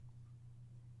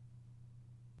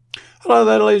Hello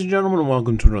there, ladies and gentlemen, and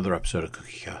welcome to another episode of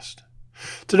CookieCast.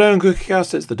 Today on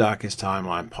CookieCast, it's the Darkest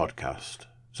Timeline podcast.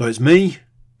 So it's me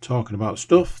talking about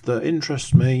stuff that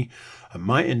interests me and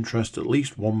might interest at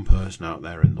least one person out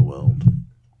there in the world.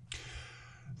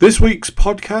 This week's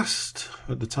podcast,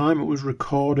 at the time it was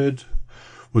recorded,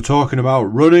 we're talking about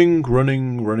running,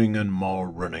 and more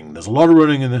running. There's a lot of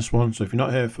running in this one, so if you're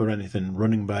not here for anything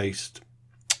running-based,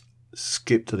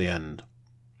 skip to the end.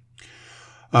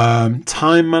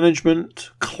 Time management,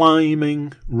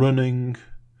 climbing, running,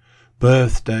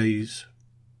 birthdays.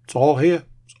 It's all here.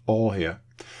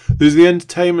 There's the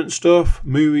entertainment stuff,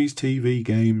 movies, TV,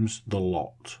 games, the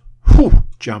lot. Whew,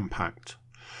 jam-packed.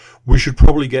 We should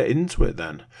probably get into it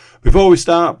then. Before we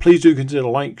start, please do consider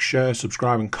like, share,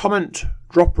 subscribe and comment,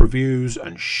 drop reviews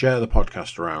and share the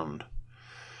podcast around.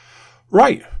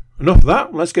 Right, enough of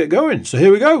that. Let's get going. So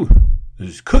here we go.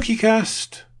 This is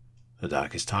CookieCast, the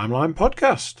Darkest Timeline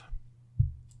podcast.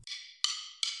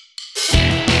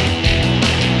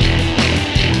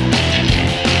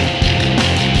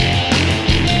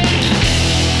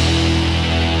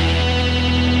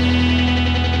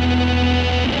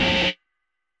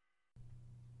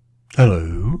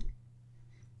 Hello.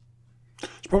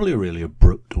 It's probably a really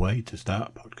abrupt way to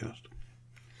start a podcast.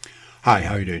 Hi,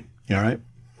 how are you doing? You alright?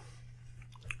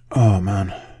 Oh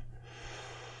man.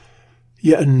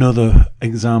 Yet another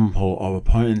example of a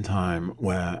point in time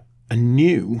where I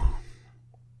knew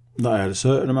that I had a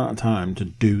certain amount of time to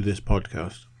do this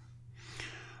podcast.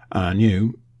 And I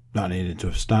knew that I needed to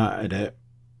have started it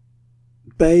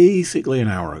basically an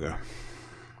hour ago.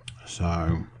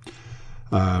 So,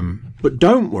 but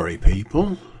don't worry,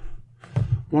 people.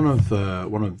 One of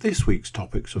this week's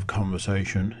topics of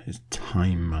conversation is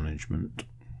time management.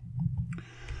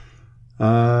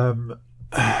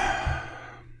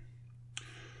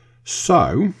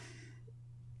 So,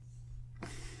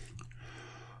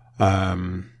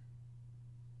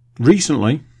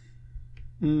 recently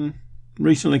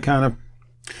kind of,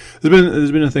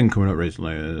 there's been a thing coming up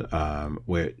recently,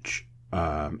 which,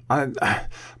 I'm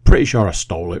pretty sure I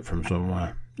stole it from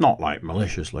somewhere. Not like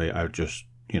maliciously, I just,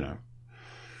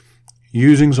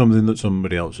 using something that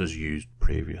somebody else has used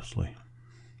previously.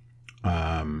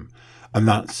 And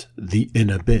that's the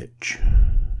inner bitch.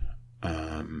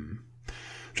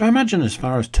 Which I imagine, as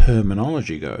far as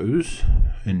terminology goes,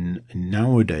 in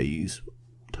nowadays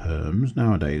terms,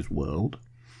 nowadays world,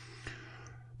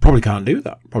 probably can't do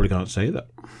that. Probably can't say that.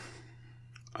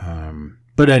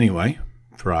 But anyway,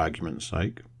 for argument's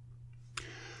sake,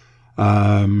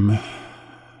 I'm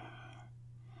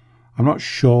not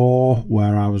sure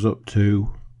where I was up to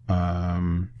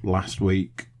last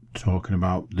week, talking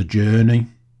about the journey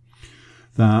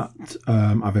that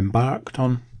I've embarked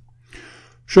on.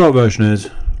 Short version is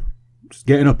just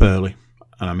getting up early,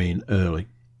 and I mean early,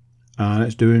 and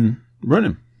it's doing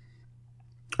running,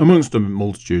 amongst a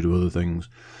multitude of other things,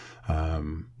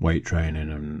 weight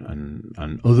training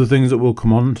and other things that we'll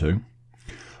come on to.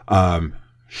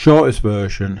 Shortest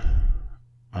version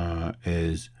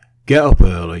is get up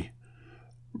early,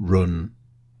 run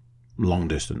long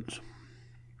distance.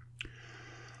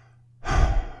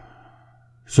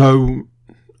 So,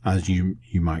 as you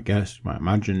might guess, you might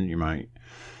imagine, you might,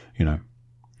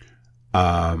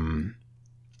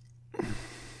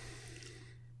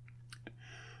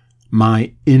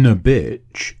 my inner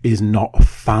bitch is not a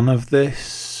fan of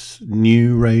this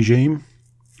new regime.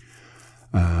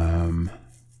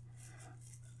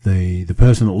 The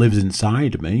person that lives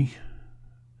inside me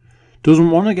doesn't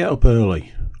want to get up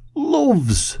early.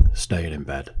 Loves staying in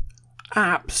bed.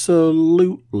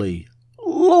 Absolutely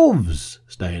loves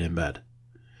staying in bed.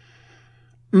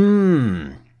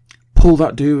 Pull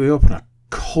that duvet up on a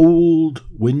cold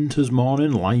winter's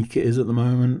morning like it is at the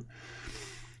moment.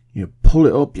 You pull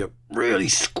it up, you really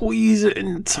squeeze it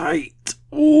in tight.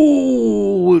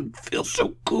 Oh, it feels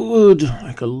so good.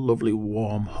 Like a lovely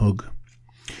warm hug.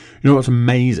 You know what's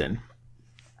amazing?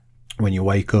 When you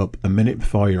wake up a minute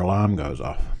before your alarm goes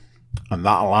off, and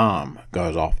that alarm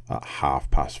goes off at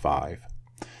 5:30.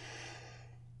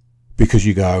 Because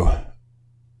you go,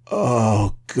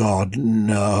 oh God,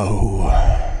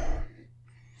 no.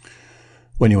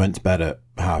 When you went to bed at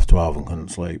 12:30 and couldn't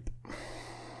sleep.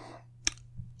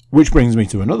 Which brings me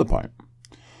to another point.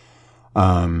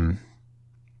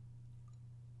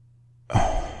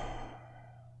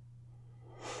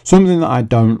 Something that I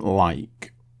don't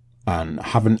like and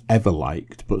haven't ever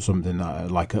liked, but something that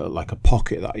like a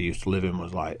pocket that I used to live in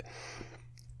was like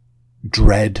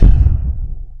dread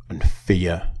and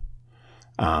fear.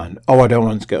 And, I don't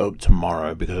want to get up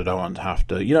tomorrow because I don't want to have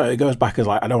to, it goes back as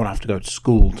like, I don't want to have to go to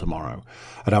school tomorrow.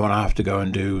 I don't want to have to go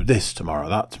and do this tomorrow,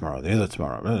 that tomorrow, the other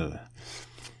tomorrow.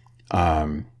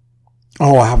 Oh,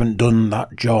 I haven't done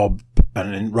that job,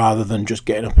 and rather than just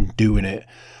getting up and doing it,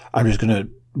 I'm just going to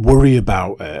worry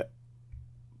about it.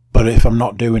 But if I'm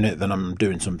not doing it, then I'm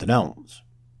doing something else.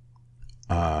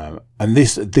 And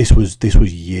this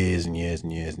was years and years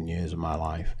and years and years of my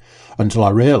life, until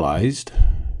I realised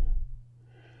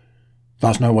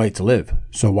that's no way to live.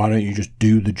 So why don't you just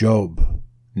do the job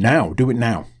now? Do it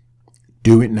now.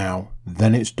 Do it now.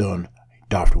 Then it's done. You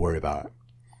don't have to worry about it.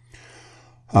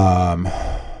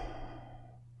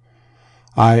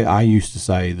 I used to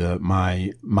say that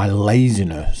my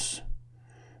laziness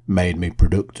made me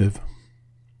productive.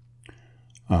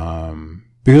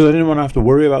 Because I didn't want to have to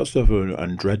worry about stuff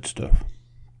and dread stuff.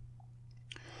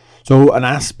 So an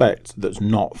aspect that's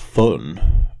not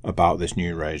fun about this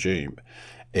new regime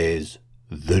is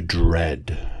the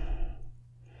dread.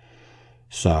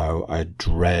 So I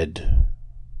dread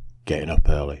getting up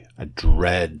early. I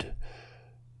dread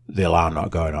the alarm not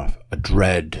going off. I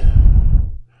dread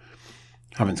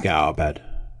having to get out of bed.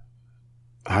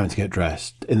 Having to get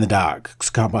dressed in the dark because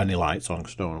I can't put any lights on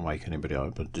because I don't want to wake anybody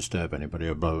up or disturb anybody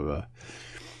or blah, blah, blah.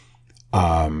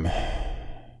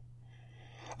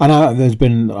 And there's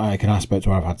been like an aspect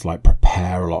where I've had to like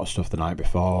prepare a lot of stuff the night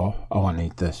before. Oh, I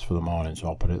need this for the morning, so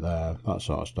I'll put it there. That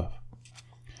sort of stuff.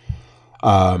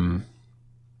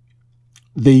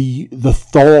 The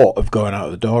thought of going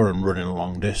out the door and running a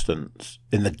long distance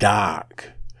in the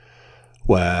dark,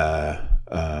 where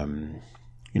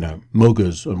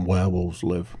muggers and werewolves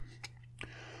live.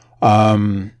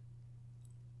 So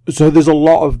there's a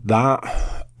lot of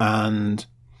that, and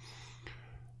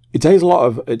it takes a lot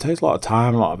of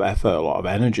time, a lot of effort, a lot of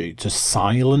energy to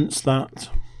silence that.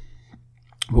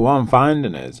 But what I'm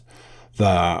finding is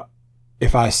that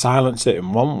if I silence it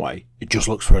in one way, it just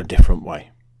looks for a different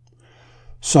way.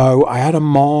 So I had a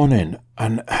morning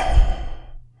and I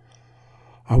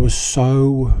was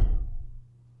so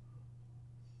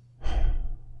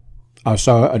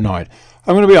annoyed.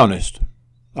 I'm going to be honest.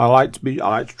 I like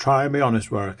to try and be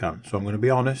honest where I can. So I'm going to be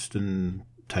honest and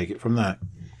take it from there.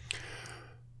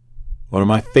 One of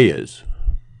my fears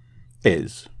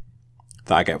is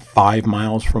that I get 5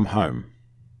 miles from home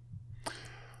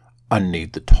and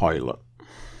need the toilet.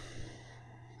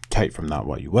 Take from that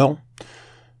what you will.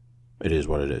 It is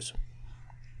what it is.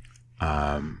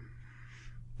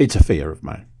 It's a fear of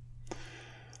mine. I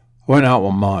went out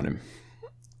one morning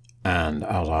and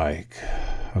I was like,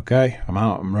 okay, I'm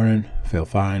out, I'm running, feel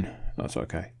fine, that's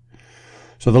okay.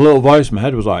 So the little voice in my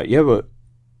head was like, yeah, but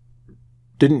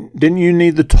didn't you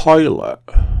need the toilet?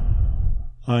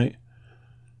 Like,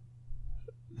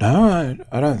 no,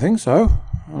 I don't think so.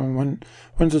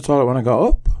 When's the toilet? When I got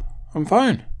up? I'm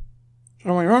fine. I don't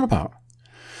know what you're on about.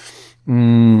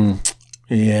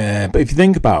 Yeah, but if you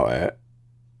think about it,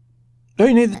 don't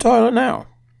you need the toilet now?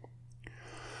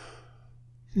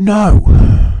 No.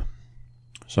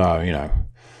 So,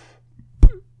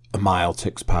 a mile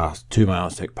ticks past, 2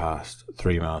 miles tick past,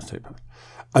 3 miles tick past.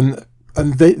 And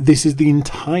this is the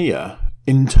entire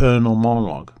internal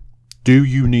monologue. Do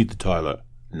you need the toilet?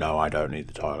 No, I don't need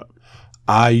the toilet.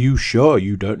 Are you sure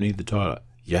you don't need the toilet?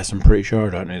 Yes, I'm pretty sure I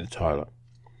don't need the toilet.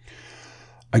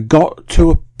 I got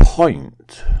to a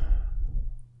point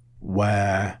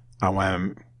where I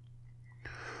went,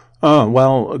 oh,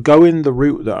 well, going the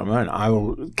route that I'm on, I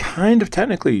will kind of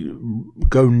technically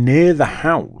go near the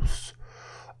house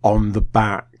on the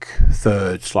back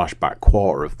third/back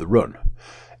quarter of the run.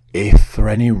 If for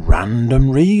any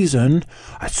random reason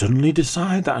I suddenly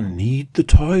decide that I need the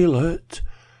toilet,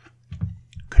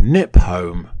 can nip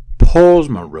home, pause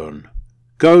my run,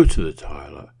 go to the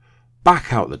toilet,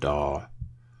 back out the door,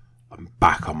 and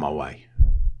back on my way.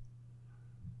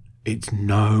 It's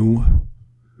no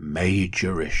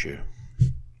major issue.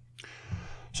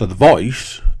 So the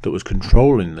voice that was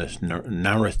controlling this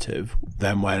narrative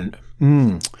then went,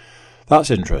 that's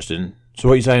interesting. So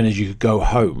what you're saying is you could go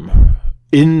home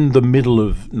in the middle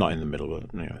of, not in the middle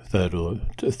of,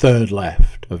 third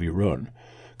left of your run,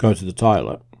 go to the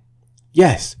toilet.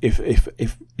 Yes, if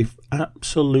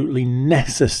absolutely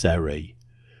necessary,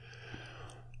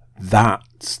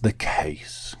 that's the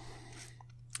case.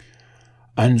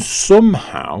 And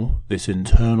somehow this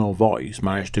internal voice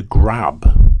managed to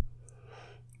grab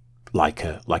like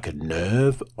a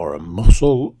nerve or a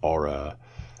muscle or a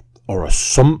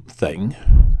something,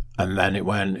 and then it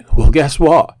went, well, guess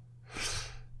what?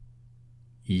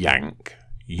 Yank.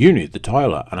 You need the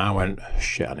toilet. And I went,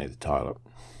 shit, I need the toilet.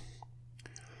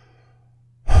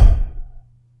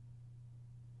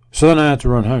 So then I had to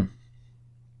run home.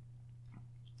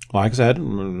 Like I said,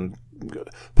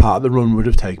 part of the run would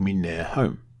have taken me near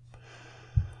home.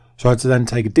 So I had to then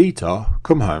take a detour,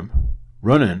 come home,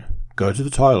 run in, go to the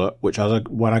toilet, which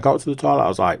when I got to the toilet, I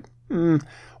was like,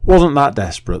 wasn't that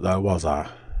desperate though, was I?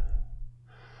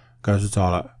 Go to the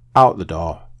toilet, out the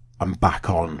door, and back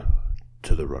on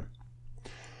to the run.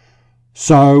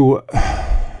 So,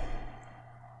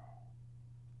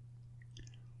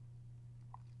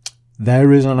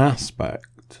 there is an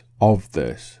aspect of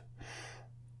this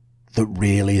that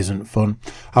really isn't fun.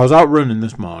 I was out running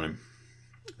this morning.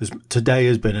 Today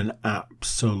has been an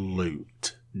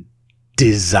absolute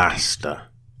disaster.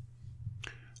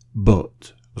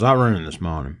 But I was out running this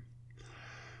morning.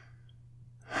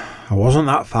 I wasn't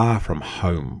that far from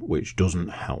home, which doesn't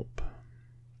help.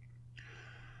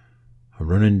 I'm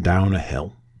running down a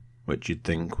hill, which you'd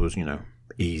think was,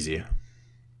 easier.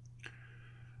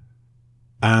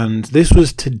 And this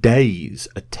was today's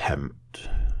attempt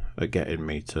at getting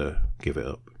me to give it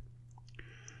up.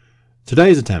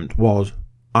 Today's attempt was,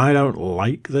 I don't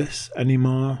like this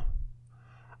anymore,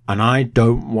 and I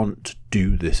don't want to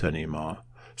do this anymore,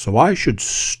 so I should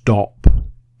stop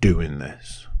doing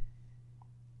this.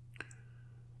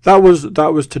 That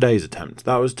was today's attempt.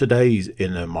 That was today's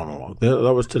inner monologue.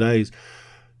 That was today's,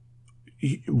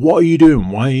 what are you doing?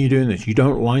 Why are you doing this? You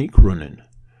don't like running.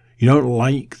 You don't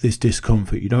like this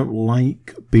discomfort. You don't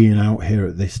like being out here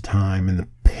at this time in the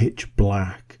pitch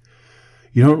black.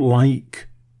 You don't like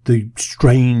the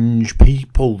strange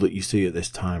people that you see at this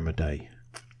time of day.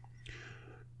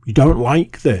 You don't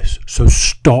like this, so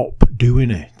stop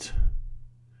doing it.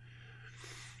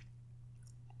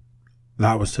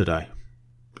 That was today.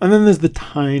 And then there's the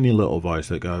tiny little voice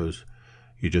that goes,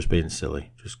 you're just being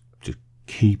silly. Just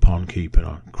keep on keeping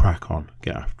on. Crack on.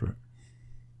 Get after it.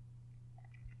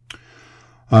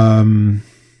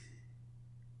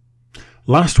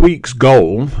 Last week's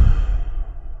goal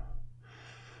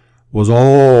was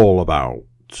all about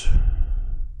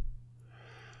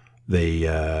the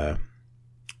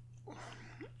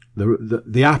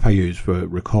app I use for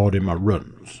recording my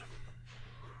runs.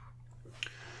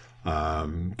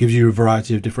 Gives you a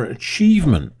variety of different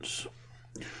achievements,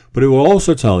 but it will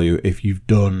also tell you if you've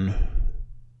done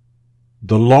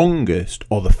the longest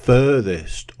or the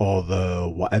furthest or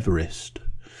the whateverest.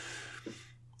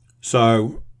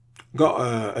 So got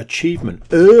an achievement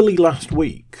early last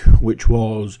week, which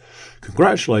was,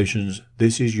 congratulations,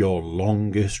 this is your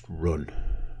longest run.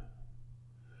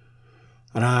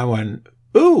 And I went,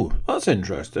 ooh, that's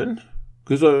interesting,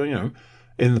 because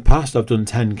in the past I've done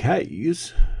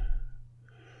 10Ks,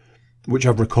 which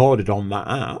I've recorded on that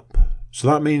app. So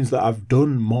that means that I've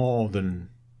done more than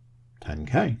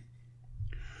 10K.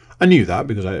 I knew that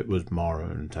because it was more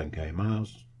than 10K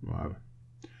miles. Whatever.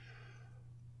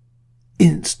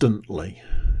 Instantly,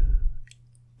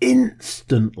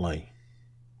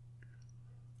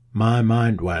 my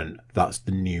mind went, that's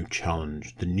the new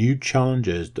challenge. The new challenge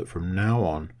is that from now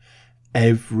on,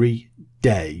 every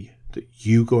day that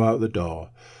you go out the door,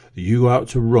 that you go out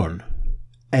to run,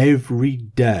 every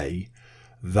day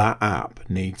that app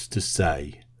needs to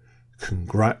say,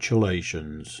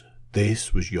 congratulations,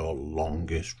 this was your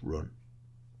longest run.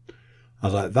 I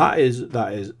was like,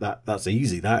 that's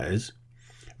easy, that is.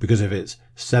 Because if it's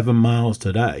 7 miles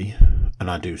today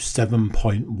and I do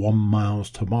 7.1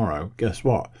 miles tomorrow, guess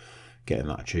what? Getting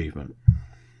that achievement.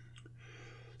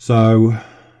 So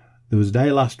there was a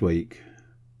day last week,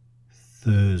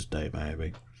 Thursday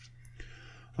maybe,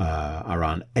 I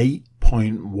ran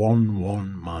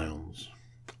 8.11 miles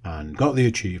and got the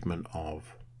achievement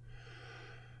of,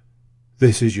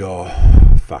 this is your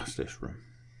fastest run.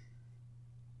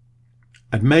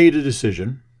 I'd made a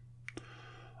decision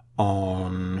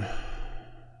on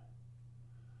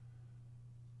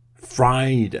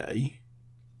Friday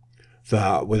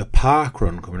that with a park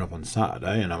run coming up on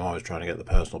Saturday, and I'm always trying to get the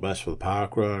personal best for the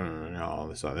park run and all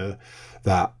this and that,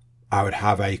 that I would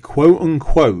have a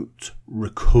quote-unquote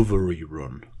recovery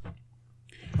run.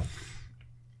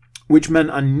 Which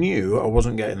meant I knew I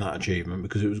wasn't getting that achievement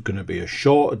because it was going to be a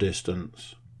shorter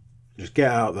distance. Just get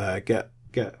out there, get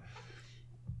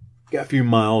a few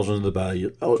miles under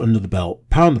the belt,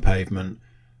 pound the pavement,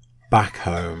 back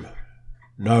home.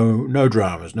 No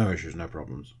dramas, no issues, no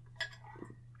problems.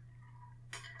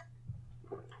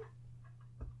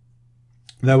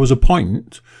 There was a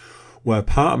point where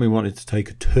part of me wanted to take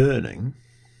a turning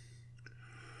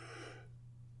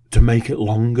to make it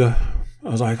longer. I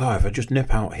was like, if I just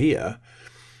nip out here,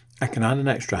 I can add an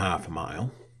extra half a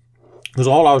mile. Because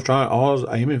all I was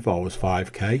aiming for was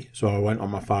 5K, so I went on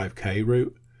my 5K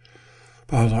route.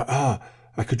 But I was like,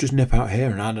 I could just nip out here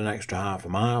and add an extra half a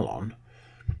mile on,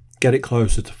 get it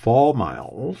closer to 4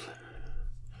 miles.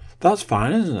 That's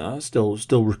fine, isn't it? That's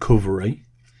still recovery.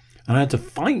 And I had to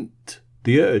fight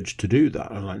the urge to do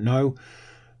that. I was like, no,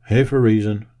 here for a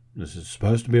reason. This is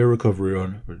supposed to be a recovery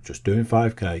run. We're just doing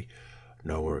 5k.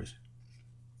 No worries.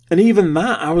 And even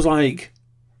that, I was like,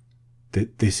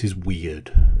 this is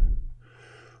weird.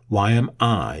 Why am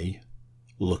I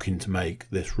looking to make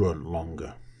this run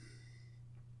longer?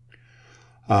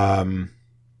 I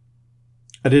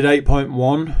did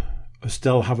 8.1. I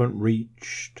still haven't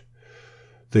reached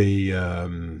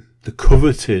the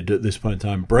coveted, at this point in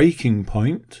time, breaking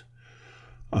point.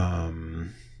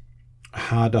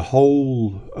 Had a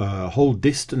whole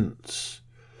distance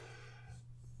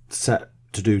set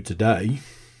to do today.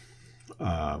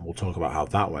 We'll talk about how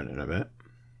that went in a bit.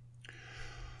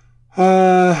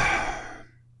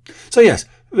 So yes,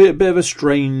 a bit of a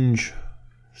strange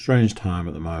time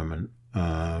at the moment.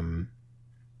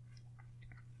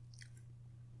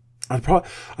 I'd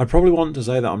probably want to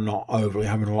say that I'm not overly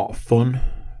having a lot of fun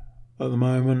at the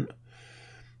moment,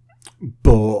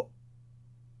 but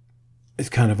it's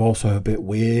kind of also a bit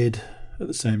weird at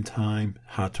the same time.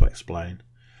 Hard to explain.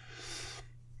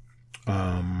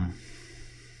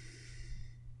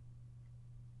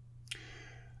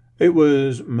 It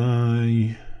was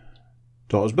my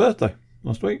daughter's birthday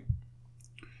last week.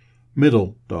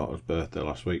 Middle daughter's birthday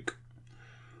last week.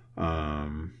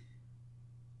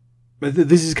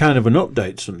 This is kind of an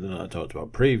update to something that I talked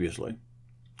about previously,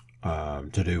 to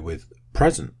do with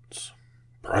presents.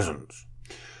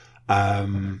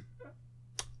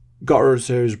 Got her a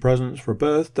series of presents for a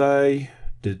birthday.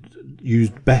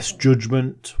 Used best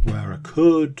judgment where I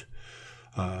could.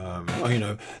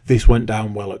 This went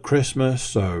down well at Christmas,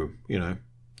 so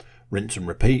rinse and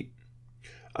repeat.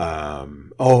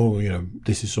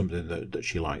 This is something that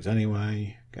she likes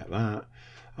anyway. Get that.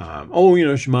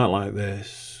 She might like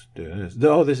this. Do this.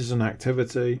 This is an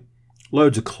activity.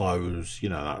 Loads of clothes.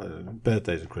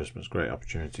 Birthdays and Christmas, great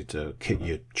opportunity to kit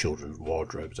your children's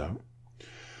wardrobes out.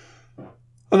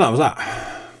 And that was that.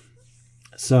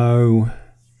 So,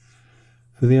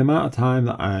 for the amount of time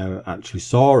that I actually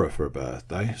saw her for a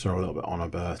birthday, saw her a little bit on her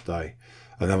birthday,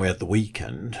 and then we had the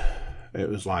weekend, it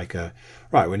was like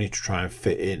right, we need to try and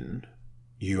fit in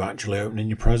you actually opening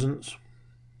your presents,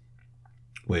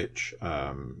 which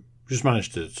just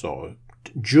managed to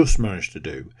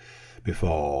do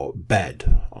before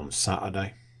bed on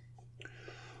Saturday.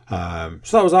 So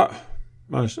that was that.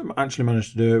 Actually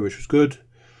managed to do it, which was good.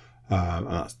 And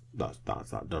that's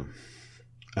that done.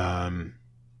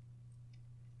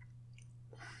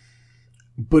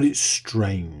 But it's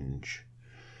strange.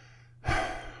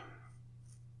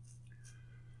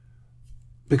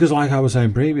 Because like I was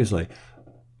saying previously,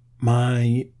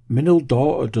 my middle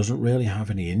daughter doesn't really have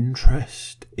any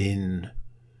interest in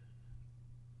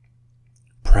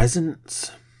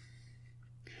presents,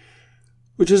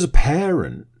 which as a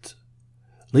parent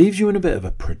leaves you in a bit of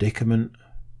a predicament.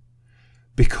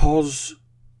 Because,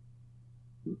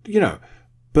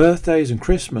 birthdays and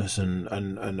Christmas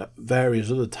and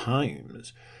various other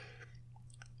times,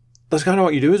 that's kind of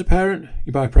what you do as a parent.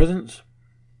 You buy presents.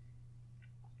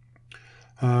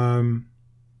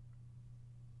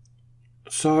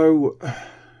 So,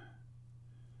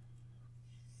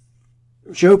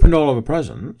 she opened all of her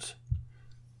presents,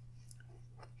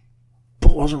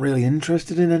 but wasn't really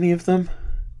interested in any of them.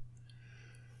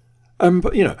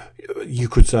 But you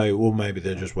could say, well, maybe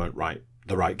they just weren't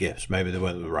the right gifts. Maybe they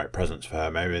weren't the right presents for her.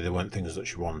 Maybe they weren't things that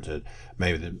she wanted.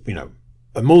 Maybe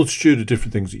a multitude of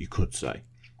different things that you could say.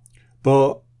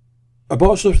 But I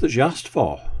bought stuff that she asked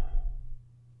for.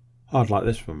 I'd like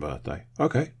this for my birthday.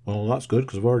 Okay, well that's good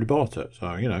because I've already bought it.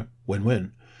 So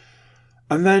win-win.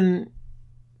 And then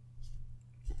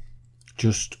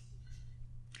just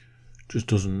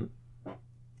doesn't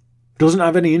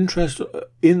have any interest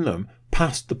in them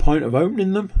past the point of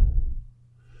opening them.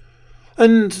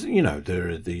 And, there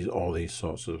are all these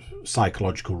sorts of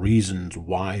psychological reasons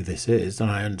why this is, and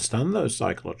I understand those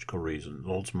psychological reasons.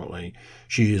 Ultimately,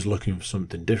 she is looking for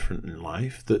something different in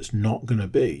life that's not going to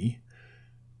be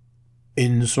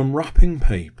in some wrapping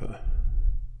paper.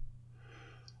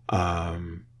 But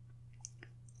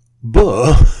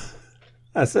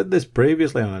I said this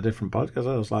previously on a different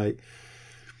podcast. I was like,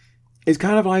 it's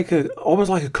kind of like almost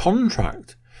like a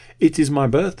contract. It is my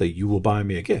birthday. You will buy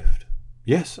me a gift.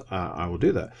 Yes, I will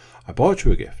do that. I bought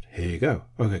you a gift. Here you go.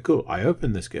 Okay, cool. I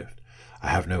opened this gift. I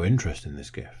have no interest in this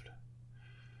gift.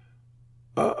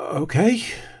 Okay.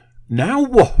 Now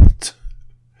what?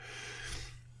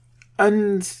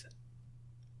 And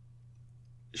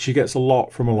she gets a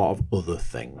lot from a lot of other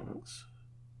things.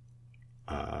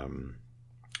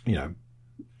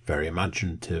 Very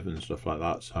imaginative and stuff like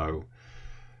that. So,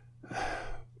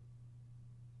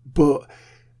 but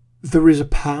there is a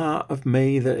part of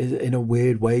me that is, in a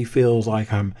weird way, feels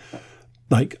like I'm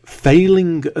like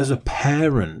failing as a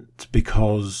parent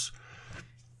because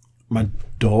my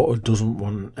daughter doesn't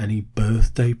want any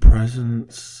birthday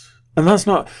presents. And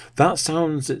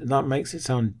that makes it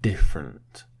sound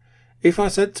different. If I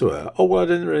said to her, oh, well, I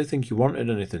didn't really think you wanted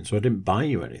anything, so I didn't buy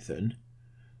you anything,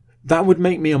 that would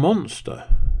make me a monster.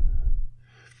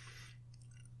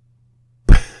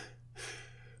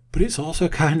 But it's also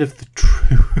kind of the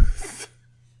truth.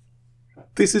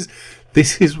 This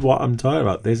is what I'm talking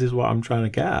about. This is what I'm trying to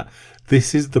get at.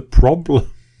 This is the problem.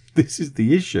 This is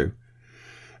the issue.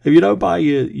 If you don't buy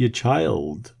your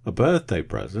child a birthday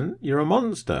present, you're a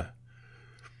monster.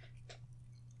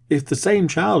 If the same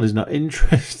child is not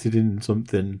interested in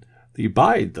something that you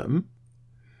buy them,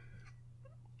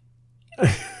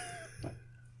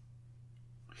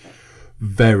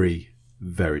 very,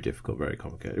 very difficult, very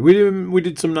complicated. We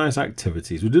did some nice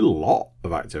activities. We did a lot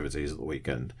of activities at the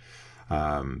weekend.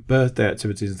 Birthday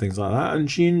activities and things like that, and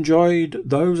she enjoyed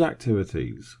those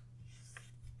activities.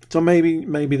 So maybe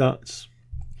that's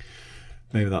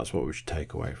what we should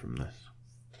take away from this.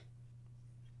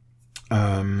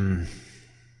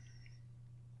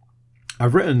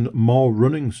 I've written more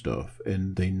running stuff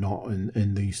in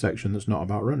the section that's not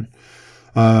about running.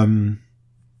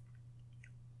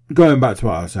 Going back to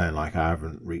what I was saying, like I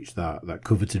haven't reached that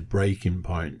coveted breaking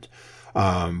point.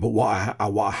 But what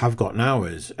I have got now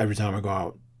is every time I go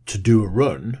out to do a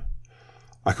run,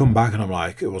 I come back and I'm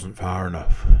like, it wasn't far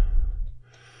enough.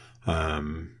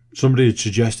 Somebody had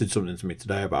suggested something to me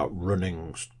today about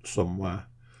running somewhere.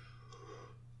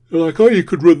 They're like, oh, you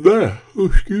could run there. Oh,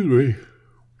 excuse me.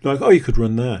 They're like, oh, you could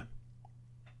run there.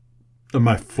 And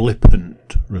my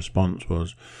flippant response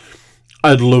was,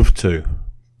 I'd love to,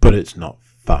 but it's not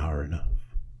far enough.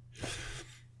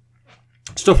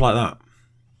 Stuff like that.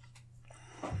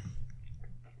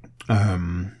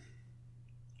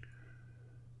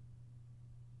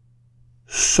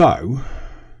 So,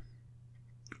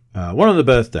 one of the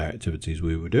birthday activities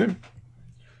we were doing,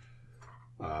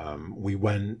 we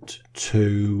went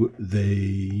to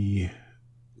the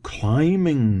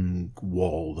climbing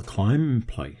wall, the climbing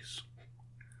place.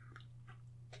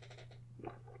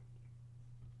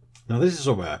 Now, this is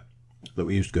somewhere that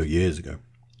we used to go years ago.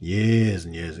 Years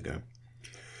and years ago.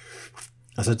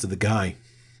 I said to the guy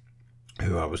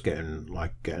who I was getting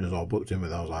us all booked in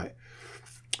with, I was like,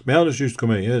 my eldest used to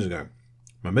come here years ago.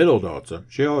 My middle daughter,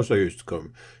 she also used to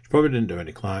come. She probably didn't do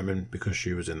any climbing because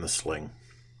she was in the sling.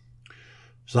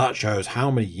 So that shows how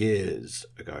many years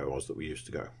ago it was that we used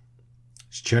to go.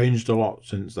 It's changed a lot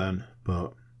since then,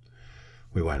 but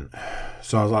we went.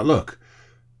 So I was like, look,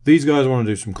 these guys want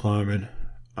to do some climbing.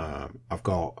 I've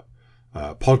got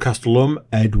podcast alum,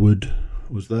 Edward,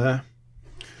 was there.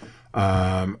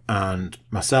 And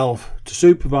myself to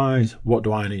supervise. What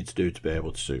do I need to do to be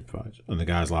able to supervise? And the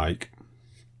guy's like,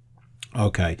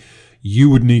 okay, you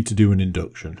would need to do an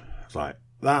induction. I was like,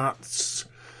 that's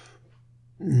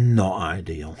not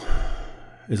ideal.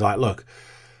 He's like, look,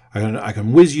 I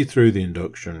can whiz you through the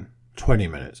induction, 20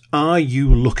 minutes. Are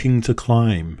you looking to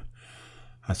climb?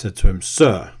 I said to him,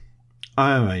 sir,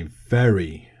 I am a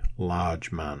very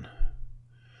large man.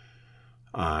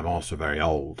 I'm also very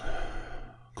old.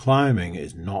 Climbing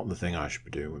is not the thing I should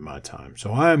be doing with my time.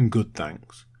 So I am good,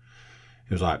 thanks.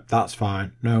 He was like, that's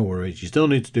fine. No worries. You still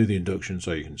need to do the induction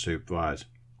so you can supervise.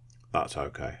 That's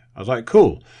okay. I was like,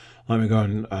 cool. Let me go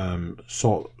and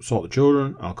sort the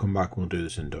children. I'll come back and we'll do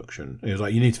this induction. He was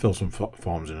like, you need to fill some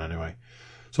forms in anyway.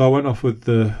 So I went off with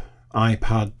the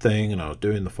iPad thing and I was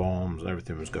doing the forms and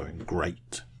everything was going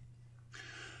great.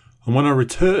 And when I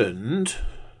returned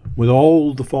with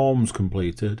all the forms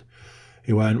completed,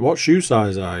 he went, what shoe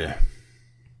size are you? I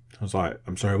was like,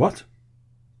 I'm sorry, what?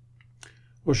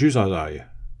 What shoe size are you?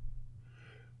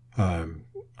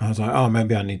 I was like, oh,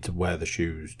 maybe I need to wear the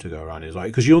shoes to go around. He's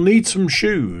like, because you'll need some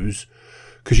shoes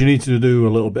because you need to do a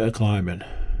little bit of climbing.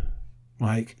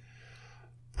 Like,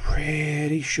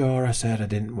 pretty sure I said I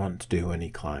didn't want to do any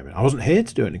climbing. I wasn't here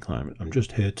to do any climbing. I'm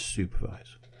just here to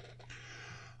supervise.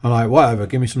 I'm like, whatever,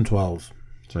 give me some 12s.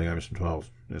 So he gave me some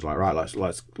 12s. He's like, right,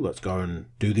 let's go and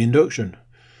do the induction.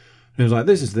 And he was like,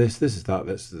 this is that,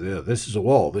 this is a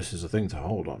wall, this is a thing to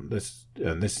hold on, this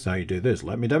is how you do this.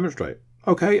 Let me demonstrate.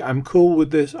 Okay, I'm cool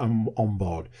with this. I'm on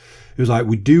board. He was like,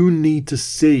 we do need to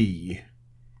see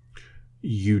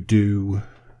you do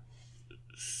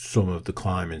some of the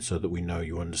climbing so that we know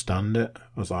you understand it.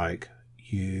 I was like,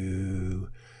 you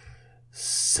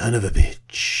son of a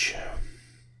bitch.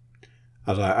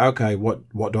 I was like, okay,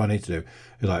 what do I need to do?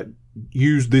 He's like,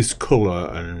 use this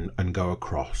colour and go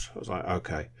across. I was like,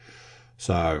 okay.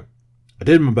 So I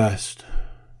did my best.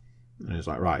 And he's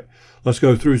like, right, let's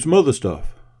go through some other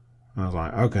stuff. I was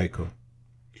like, okay, cool.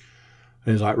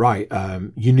 And he's like, right,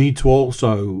 you need to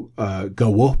also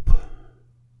go up.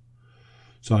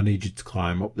 So I need you to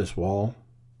climb up this wall.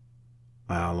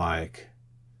 And I'm like,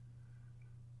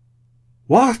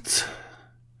 what?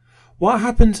 What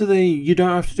happened to you don't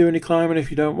have to do any climbing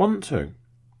if you don't want to?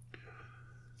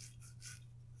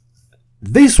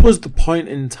 This was the point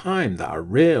in time that I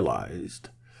realised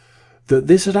that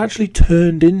this had actually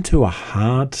turned into a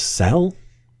hard sell.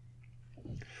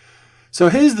 So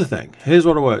here's the thing. Here's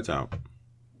what I worked out.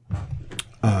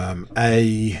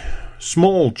 A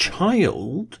small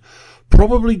child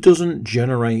probably doesn't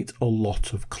generate a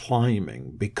lot of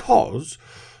climbing because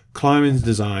climbing is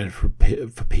designed for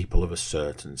people of a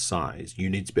certain size. You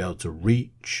need to be able to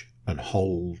reach and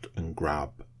hold and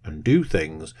grab and do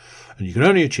things, and you can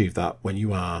only achieve that when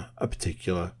you are a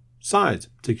particular size,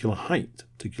 particular height,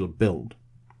 particular build.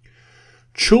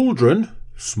 Children,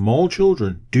 small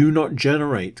children, do not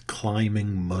generate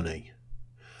climbing money,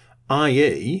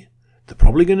 i.e., they're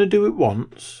probably going to do it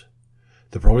once.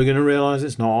 They're probably going to realise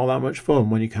it's not all that much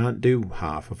fun when you can't do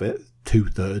half of it,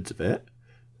 2/3 of it,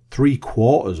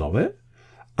 3/4 of it,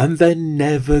 and they're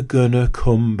never going to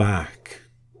come back.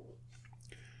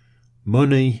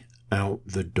 Money out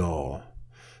the door.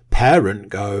 Parent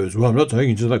goes, well, I'm not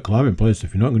taking you to that climbing place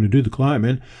if you're not going to do the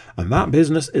climbing, and that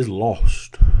business is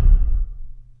lost.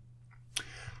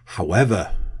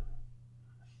 However,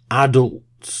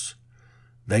 adults,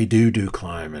 they do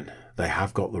climbing. They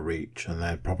have got the reach, and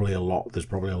there's probably a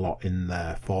lot in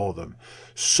there for them.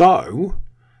 So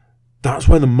that's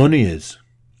where the money is.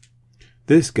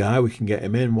 This guy, we can get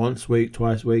him in once a week,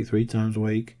 twice a week, 3 times a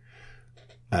week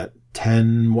at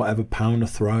 10 whatever pound a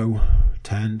throw,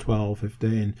 10, 12,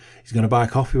 15. He's going to buy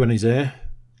coffee when he's here.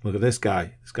 Look at this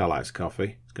guy. This guy likes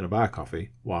coffee. He's going to buy coffee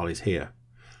while he's here.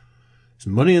 There's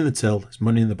money in the till. There's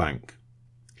money in the bank.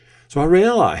 So I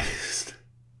realised,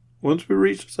 once we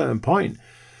reached a certain point,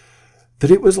 that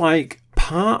it was like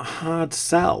part hard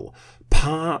sell,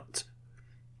 part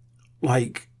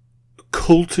like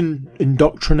cult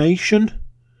indoctrination.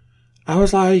 I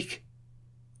was like,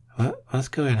 what's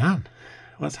going on?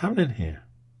 What's happening here?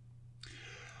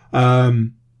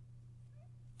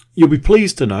 You'll be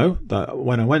pleased to know that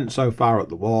when I went so far up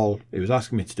the wall, he was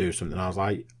asking me to do something. I was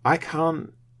like, I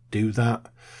can't do that.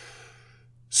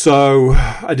 So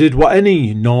I did what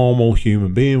any normal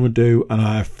human being would do, and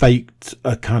I faked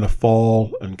a kind of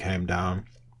fall and came down.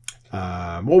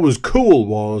 What was cool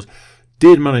was,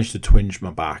 did manage to twinge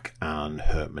my back and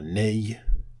hurt my knee.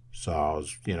 So I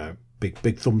was,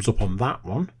 big thumbs up on that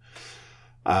one.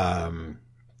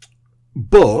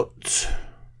 But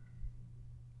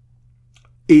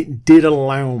it did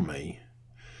allow me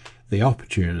the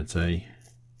opportunity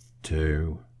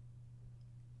to,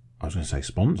 I was going to say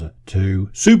sponsor, to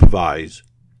supervise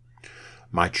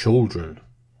my children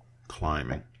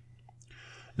climbing.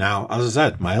 Now, as I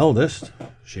said, my eldest,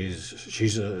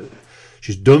 she's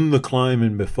done the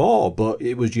climbing before, but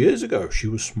it was years ago. She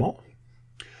was small.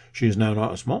 She is now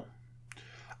not as small.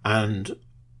 And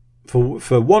for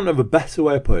want of a better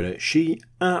way of putting it, she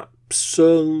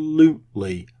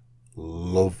absolutely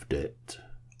loved it.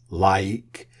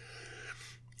 Like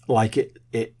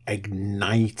it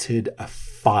ignited a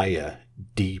fire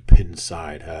deep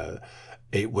inside her.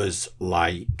 It was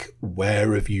like,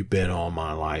 where have you been all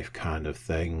my life kind of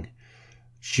thing.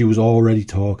 She was already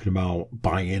talking about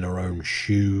buying her own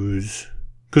shoes.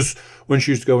 Because when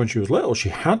she used to go when she was little, she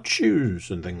had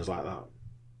shoes and things like that.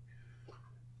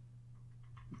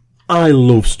 I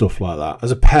love stuff like that.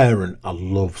 As a parent, I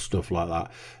love stuff like that.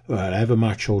 Whenever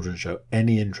my children show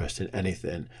any interest in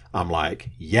anything, I'm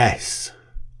like, yes,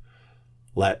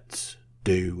 let's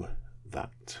do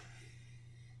that.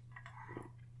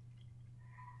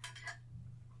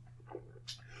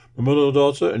 My middle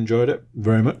daughter enjoyed it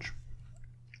very much.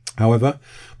 However,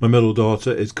 my middle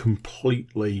daughter is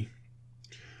completely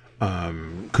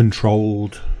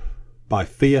controlled by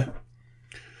fear.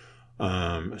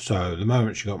 So the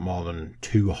moment she got more than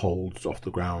 2 holds off the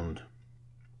ground,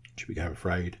 she became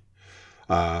afraid.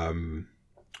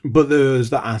 But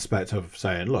there's that aspect of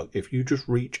saying, look, if you just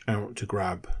reach out to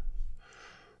grab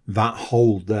that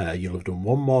hold there, you'll have done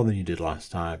 1 more than you did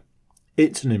last time.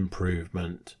 It's an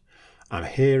improvement. I'm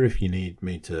here if you need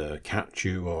me to catch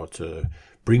you or to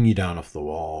bring you down off the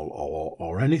wall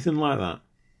or anything like that.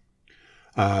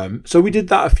 So we did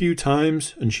that a few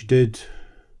times, and she did.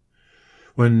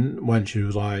 When she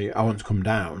was like, I want to come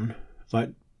down, it's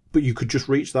like, but you could just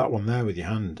reach that one there with your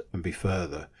hand and be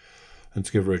further. And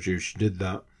to give her a due, she did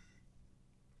that.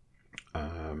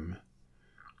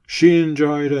 She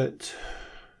enjoyed it.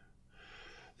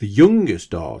 The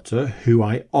youngest daughter, who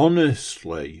I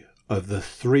honestly, of the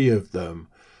 3 of them,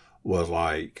 was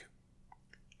like,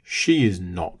 she is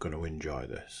not going to enjoy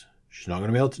this. She's not going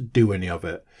to be able to do any of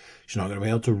it. She's not going to be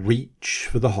able to reach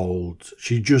for the holds.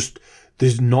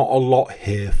 There's not a lot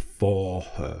here for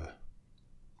her.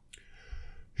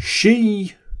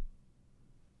 She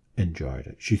enjoyed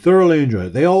it. She thoroughly enjoyed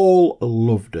it. They all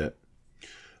loved it.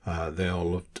 They all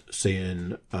loved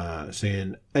seeing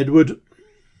Edward,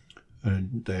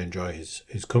 and they enjoy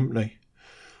his company.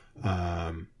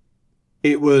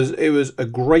 It was a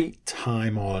great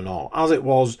time all in all. As it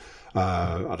was,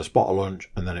 at a spot of lunch,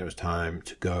 and then it was time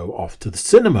to go off to the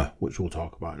cinema, which we'll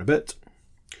talk about in a bit.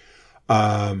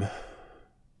 But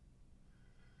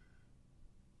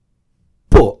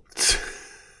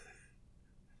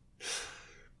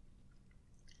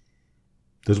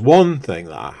there's one thing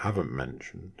that I haven't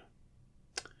mentioned.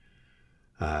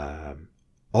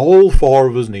 All four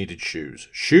of us needed shoes.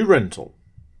 Shoe rental.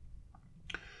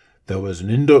 There was an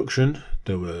induction.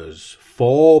 There was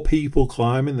 4 people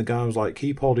climbing. The guy was like,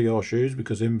 keep hold of your shoes,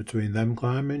 because in between them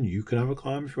climbing, you can have a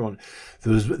climb if you want.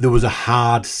 There was a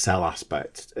hard sell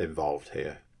aspect involved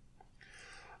here.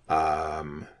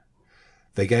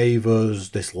 They gave us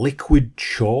this liquid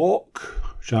chalk,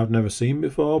 which I've never seen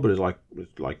before, but it's like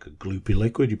a gloopy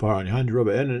liquid. You pour it on your hand, you rub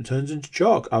it in, and it turns into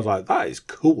chalk. I was like, that is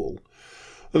cool.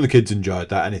 And the kids enjoyed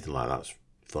that. Anything like that's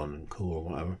fun and cool or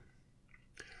whatever.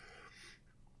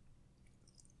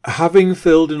 Having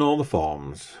filled in all the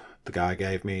forms, the guy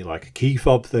gave me like a key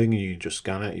fob thing, and you just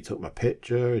scan it. He took my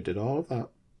picture. He did all of that.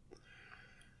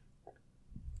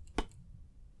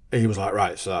 He was like,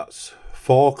 right, so that's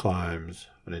 4 climbs,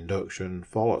 an induction,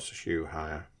 4 lots of shoe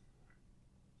hire.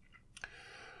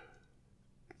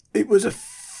 It was a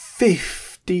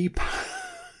 £50.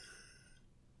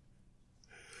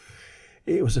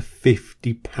 It was a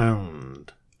 £50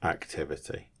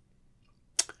 activity.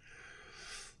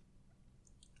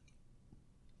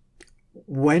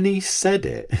 When he said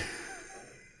it,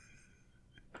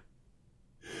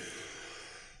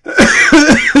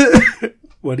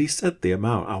 when he said the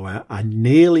amount, I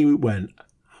nearly went,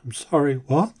 I'm sorry,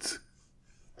 what?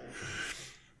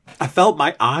 I felt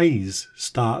my eyes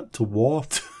start to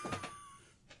water.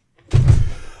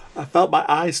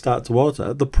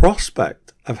 The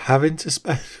prospect of having to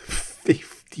spend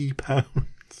 £50.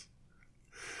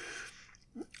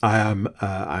 I am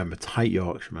a tight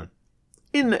Yorkshireman.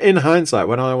 In hindsight,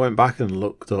 when I went back and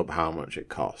looked up how much it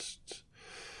costs,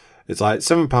 it's like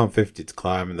 £7.50 to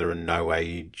climb, and there are no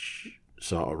age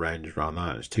sort of ranges around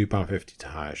that. It's £2.50 to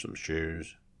hire some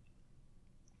shoes.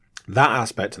 That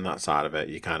aspect and that side of it,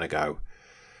 you kind of go,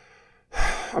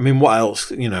 I mean, what else?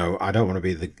 You know, I don't want to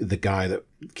be the guy that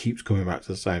keeps coming back to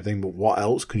the same thing, but what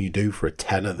else can you do for a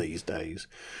tenner these days?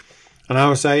 And I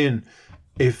was saying,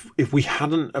 if we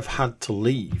hadn't have had to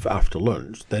leave after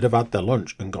lunch, they'd have had their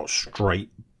lunch and got straight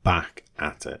back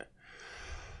at it.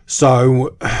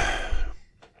 So,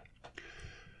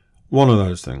 one of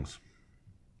those things.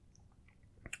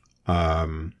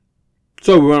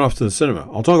 So we went off to the cinema.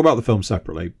 I'll talk about the film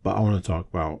separately, but I want to talk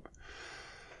about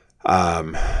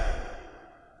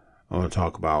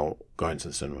going to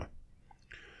the cinema.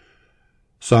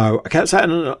 So I kept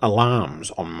setting alarms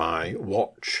on my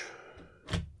watch.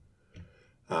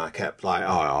 I kept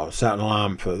I'll set an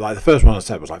alarm for, the first one I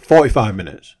set was 45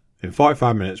 minutes. In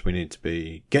 45 minutes, we need to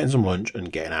be getting some lunch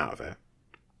and getting out of here.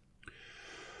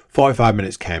 45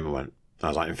 minutes came and went. I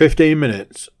was like, in 15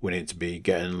 minutes, we need to be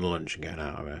getting lunch and getting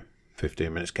out of here.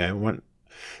 15 minutes came and went.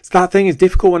 It's that thing. It's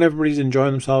difficult when everybody's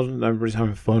enjoying themselves and everybody's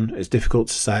having fun. It's difficult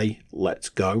to say, let's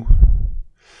go.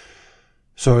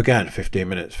 So again, 15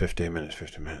 minutes.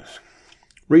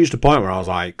 Reached a point where I was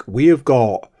like, we have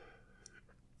got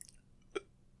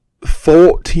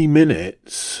 40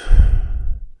 minutes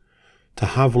to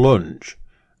have lunch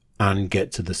and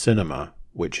get to the cinema,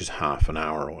 which is half an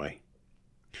hour away.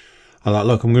 I was like,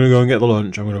 look, I'm going to go and get the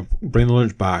lunch. I'm going to bring the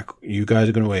lunch back. You guys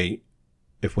are going to eat.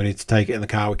 If we need to take it in the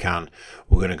car, we can.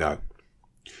 We're going to go.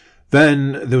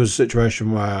 Then there was a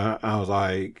situation where I was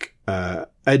like, Ed,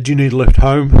 do you need a lift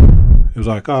home? He was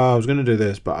like, I was going to do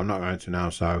this, but I'm not going to now.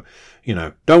 So,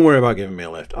 don't worry about giving me a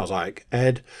lift. I was like,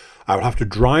 Ed, I will have to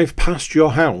drive past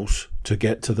your house to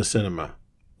get to the cinema.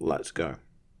 Let's go.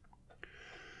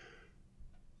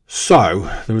 So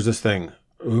there was this thing.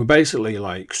 We were basically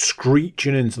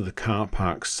screeching into the car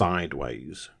park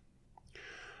sideways.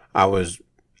 I was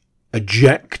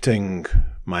ejecting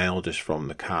my eldest from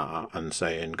the car and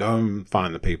saying, go and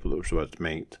find the people that we're supposed to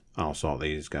meet. I'll sort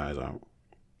these guys out.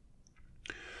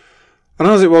 And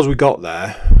as it was, we got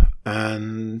there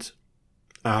and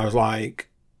I was like,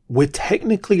 we're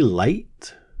technically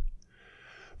late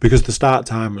because the start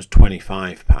time was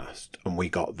 25 past and we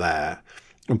got there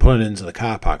I'm pulling into the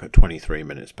car park at 23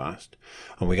 minutes past,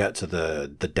 and we get to the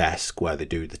desk where they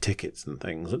do the tickets and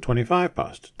things at 25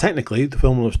 past. Technically, the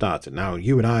film will have started. Now,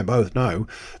 you and I both know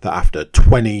that after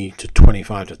 20 to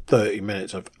 25 to 30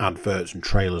 minutes of adverts and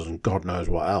trailers and God knows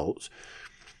what else,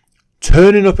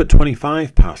 turning up at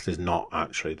 25 past is not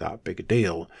actually that big a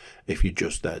deal if you're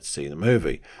just there to see the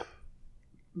movie.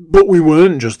 But we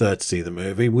weren't just there to see the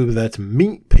movie, we were there to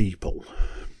meet people.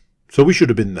 So we should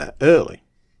have been there early.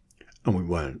 And we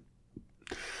weren't.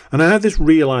 And I had this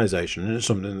realisation, and it's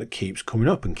something that keeps coming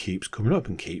up and keeps coming up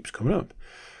and keeps coming up.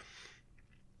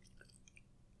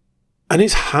 And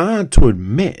it's hard to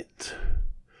admit,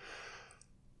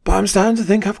 but I'm starting to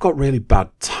think I've got really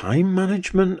bad time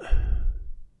management.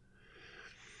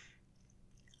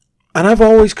 And I've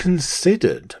always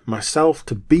considered myself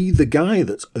to be the guy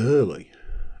that's early.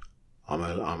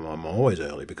 I'm always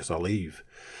early because I'll leave.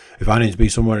 If I need to be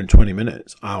somewhere in 20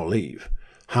 minutes, I'll leave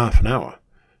half an hour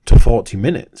to 40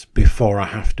 minutes before I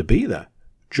have to be there.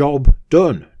 Job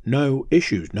done. No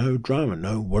issues, no drama,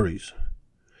 no worries.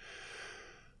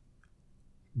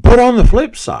 But on the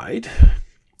flip side,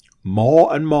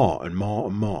 more and more and more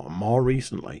and more and more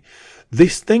recently,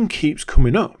 this thing keeps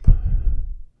coming up.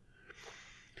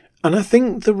 And I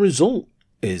think the result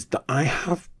is that I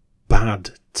have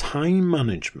bad time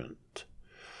management.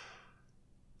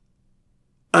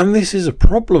 And this is a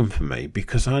problem for me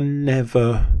because I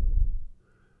never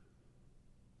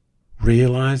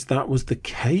realised that was the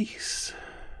case.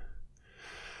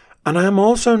 And I am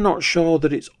also not sure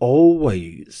that it's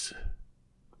always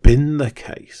been the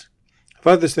case. I've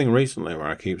had this thing recently where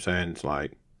I keep saying, it's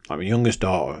like my youngest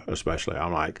daughter especially,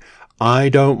 I'm like, I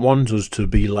don't want us to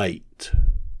be late.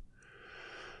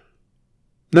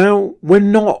 Now, we're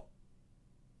not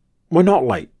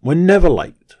late. We're never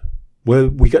late.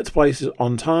 We get to places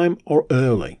on time or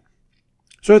early.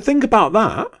 So think about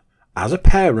that. As a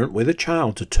parent with a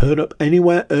child, to turn up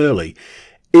anywhere early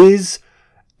is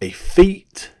a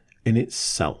feat in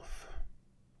itself.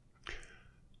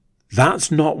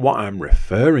 That's not what I'm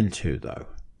referring to, though.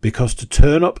 Because to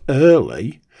turn up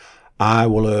early, I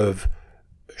will have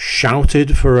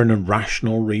shouted for an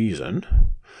irrational reason.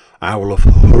 I will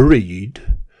have hurried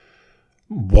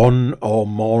one or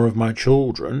more of my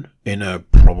children in a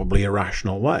probably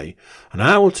irrational way. And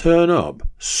I will turn up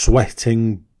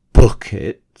sweating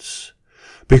buckets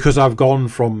because I've gone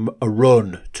from a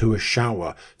run to a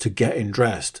shower to getting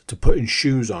dressed, to putting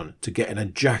shoes on, to getting a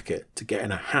jacket, to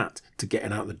getting a hat, to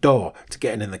getting out the door, to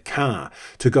getting in the car,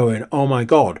 to going, oh my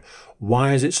God,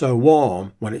 why is it so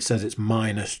warm when it says it's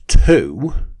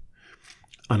 -2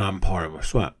 and I'm pouring with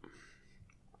sweat?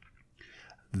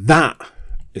 That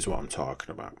is what I'm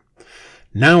talking about.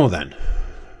 Now then,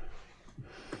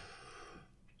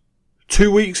 2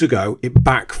 weeks ago, it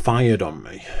backfired on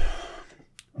me.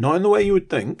 Not in the way you would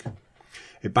think.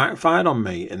 It backfired on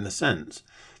me in the sense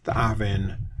that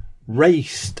having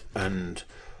raced and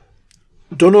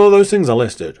done all those things I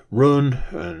listed, run,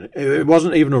 and it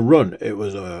wasn't even a run, it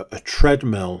was a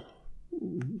treadmill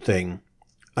thing,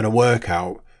 and a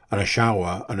workout, and a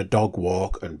shower, and a dog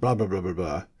walk, and blah, blah, blah, blah,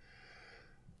 blah.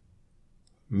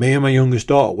 Me and my youngest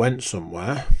daughter went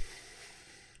somewhere,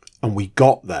 and we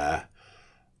got there,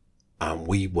 and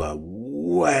we were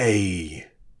way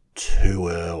too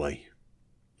early.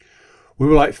 We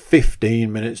were like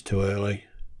 15 minutes too early.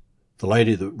 The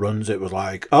lady that runs it was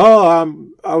like, "Oh,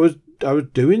 I was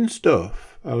doing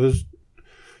stuff. I was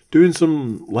doing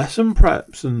some lesson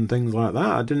preps and things like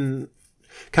that. I didn't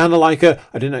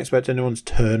expect anyone to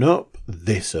turn up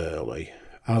this early."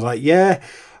 I was like, "Yeah,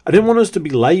 I didn't want us to be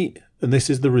late, and this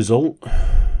is the result."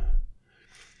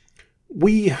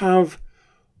 We have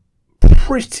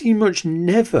pretty much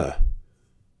never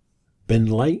been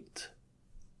late.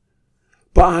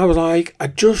 But I was like, I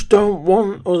just don't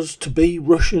want us to be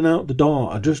rushing out the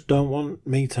door. I just don't want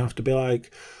me to have to be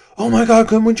like, oh my God,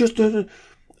 can we just do it?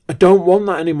 I don't want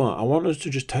that anymore. I want us to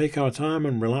just take our time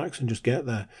and relax and just get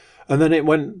there. And then it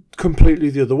went completely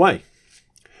the other way.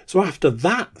 So after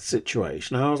that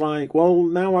situation, I was like, well,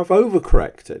 now I've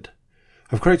overcorrected.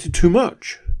 I've corrected too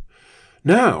much.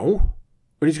 Now,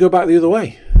 we need to go back the other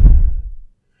way.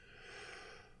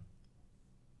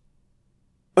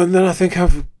 And then I think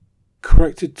I've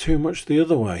corrected too much the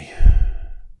other way.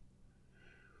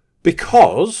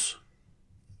 Because,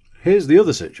 here's the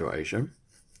other situation.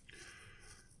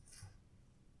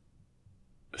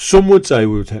 Some would say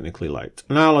we were technically late.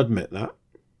 And I'll admit that.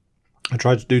 I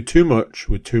tried to do too much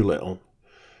with too little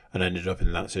and ended up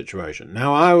in that situation.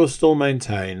 Now, I will still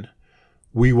maintain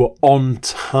we were on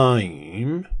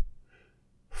time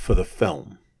for the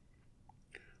film.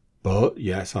 But,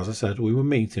 yes, as I said, we were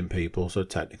meeting people, so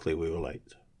technically we were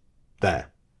late. There.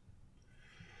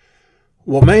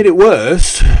 What made it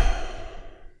worse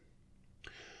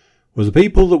was the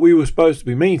people that we were supposed to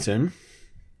be meeting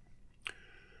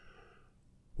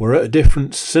were at a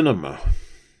different cinema.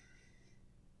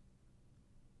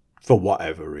 For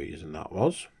whatever reason that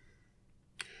was.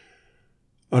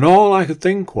 And all I could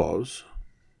think was,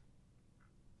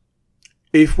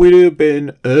 if we'd have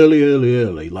been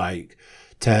early, like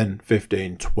 10,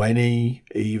 15, 20,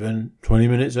 even 20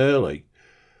 minutes early,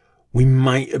 we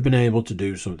might have been able to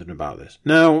do something about this.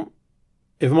 Now,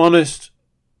 if I'm honest,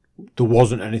 there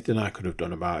wasn't anything I could have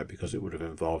done about it because it would have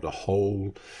involved a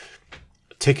whole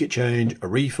ticket change, a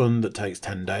refund that takes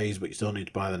 10 days, but you still need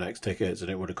to buy the next tickets, and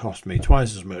it would have cost me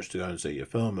twice as much to go and see your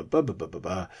film, and blah, blah, blah, blah,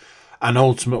 blah. And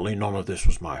ultimately, none of this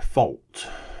was my fault.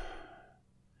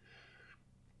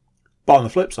 But on the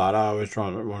flip side, I always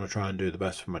want to try and do the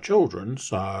best for my children,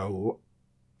 so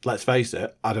let's face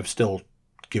it, I'd have still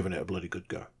given it a bloody good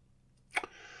go.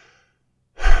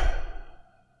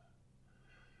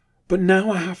 But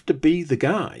now I have to be the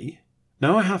guy.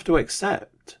 Now I have to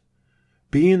accept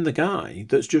being the guy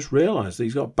that's just realised that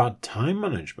he's got bad time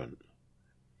management.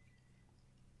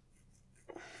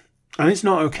 And it's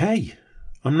not okay.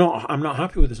 I'm not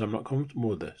happy with this. I'm not comfortable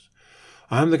with this.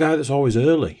 I'm the guy that's always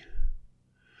early.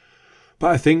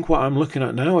 But I think what I'm looking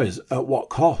at now is at what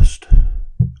cost? At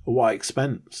what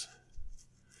expense?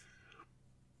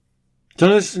 So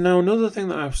this is now another thing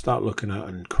that I have to start looking at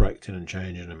and correcting and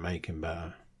changing and making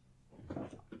better.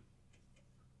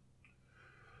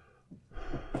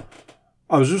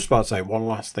 I was just about to say one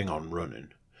last thing on running,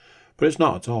 but it's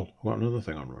not at all. I've got another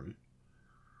thing on running.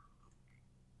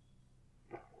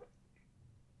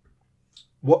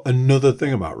 What another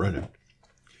thing about running?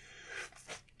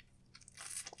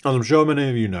 As I'm sure many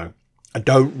of you know, I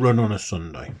don't run on a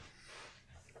Sunday.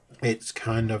 It's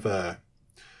kind of a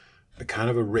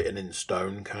written in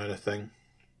stone kind of thing.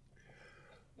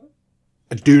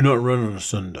 I do not run on a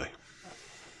Sunday.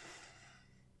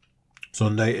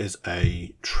 Sunday is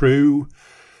a true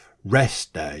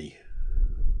rest day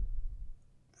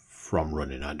from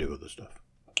running. I do other stuff.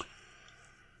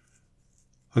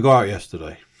 I got out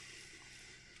yesterday.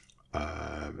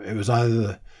 It was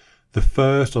either the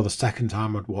first or the second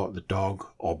time I'd walked the dog,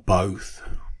 or both.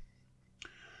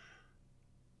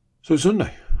 So it's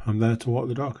Sunday. I'm there to walk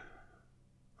the dog.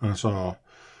 And I saw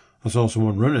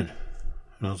someone running.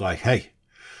 And I was like, hey,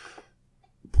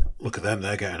 look at them,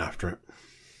 they're getting after it.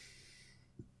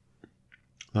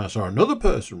 And I saw another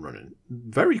person running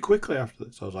very quickly after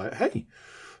this. I was like, hey,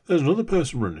 there's another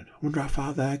person running. I wonder how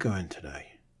far they're going today.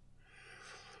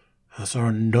 I saw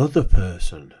another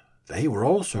person. They were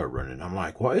also running. I'm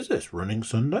like, what is this? Running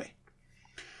Sunday?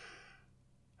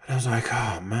 And I was like,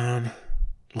 oh man,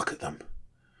 look at them.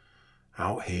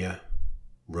 Out here,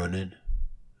 running,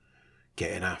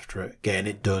 getting after it, getting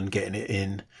it done, getting it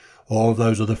in. All of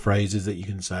those other phrases that you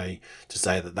can say to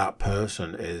say that that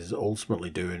person is ultimately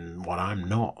doing what I'm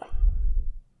not.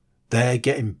 They're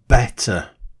getting better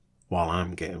while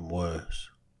I'm getting worse.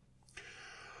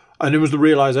 And it was the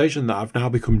realisation that I've now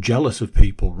become jealous of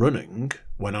people running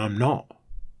when I'm not.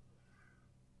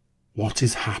 What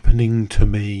is happening to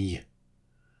me?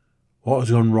 What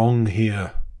has gone wrong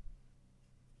here?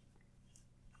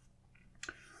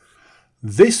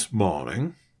 This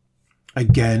morning,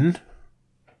 again,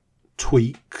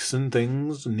 tweaks and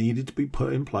things needed to be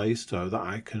put in place so that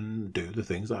I can do the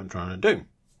things that I'm trying to do.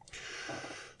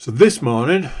 So this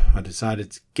morning, I decided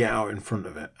to get out in front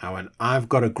of it. I went, I've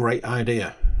got a great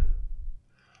idea.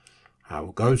 I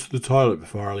will go to the toilet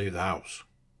before I leave the house.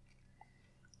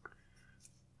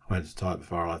 I went to the toilet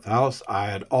before I left the house. I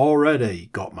had already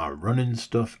got my running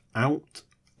stuff out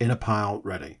in a pile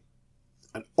ready.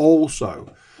 And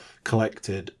also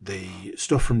collected the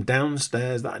stuff from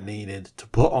downstairs that I needed to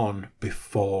put on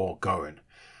before going.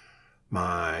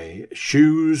 My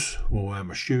shoes were where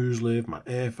my shoes live, my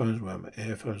earphones were where my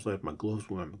earphones live, my gloves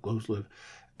were where my gloves live.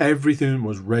 Everything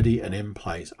was ready and in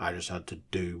place. I just had to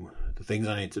do the things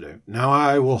I need to do. Now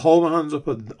I will hold my hands up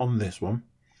on this one.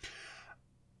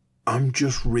 I'm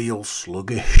just real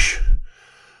sluggish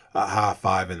at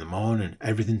 5:30 in the morning.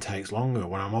 Everything takes longer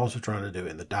when I'm also trying to do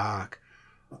it in the dark.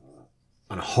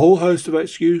 And a whole host of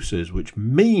excuses, which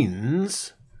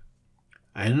means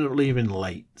I ended up leaving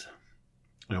late.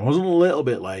 And it wasn't a little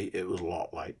bit late, it was a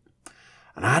lot late.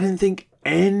 And I didn't think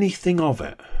anything of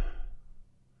it.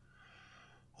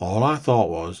 All I thought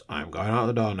was, I'm going out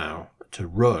the door now to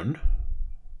run,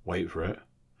 wait for it,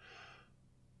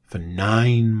 for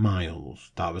 9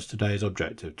 miles. That was today's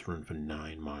objective, to run for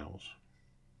 9 miles.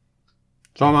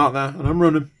 So I'm out there and I'm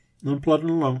running. And I'm plodding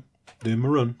along, doing my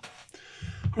run.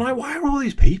 I'm like, why are all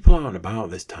these people out and about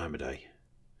this time of day?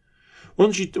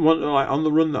 like on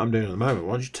the run that I'm doing at the moment,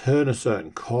 once you turn a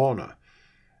certain corner,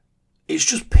 it's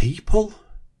just people.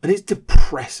 And it's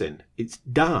depressing. It's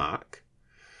dark.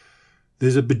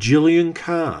 There's a bajillion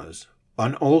cars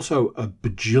and also a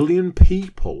bajillion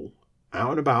people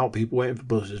out and about, people waiting for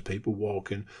buses, people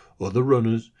walking, other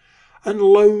runners, and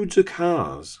loads of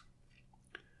cars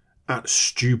at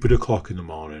stupid o'clock in the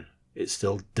morning. It's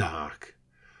still dark.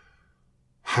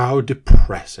 How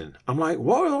depressing. I'm like,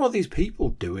 what are all these people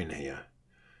doing here?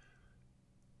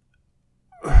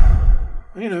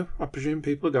 You know, I presume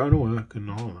people are going to work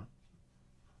and all that.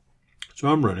 So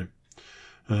I'm running.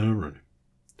 And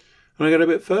I get a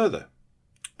bit further.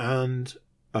 And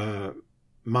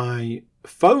my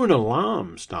phone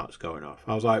alarm starts going off.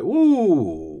 I was like,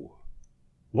 ooh,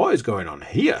 what is going on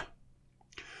here?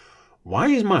 Why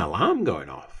is my alarm going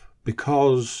off?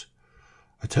 Because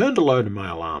I turned a load of my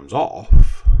alarms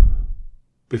off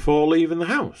before leaving the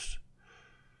house.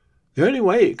 The only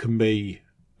way it can be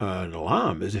an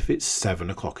alarm is if it's 7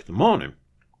 o'clock in the morning.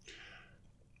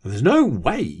 And there's no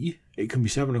way it can be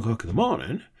 7 o'clock in the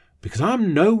morning because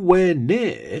I'm nowhere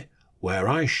near where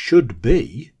I should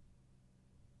be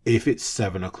if it's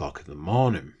 7 o'clock in the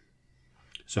morning.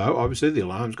 So obviously the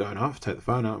alarm's going off, take the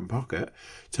phone out of my pocket,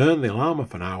 turn the alarm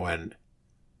off, and I went,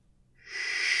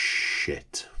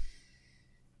 shit.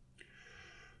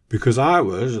 Because I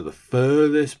was at the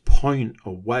furthest point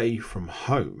away from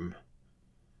home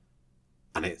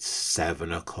and it's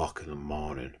 7 o'clock in the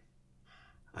morning.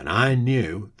 And I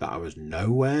knew that I was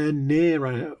nowhere near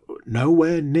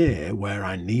where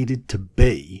I needed to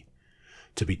be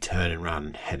turning around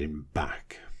and heading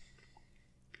back.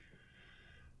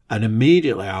 And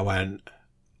immediately I went,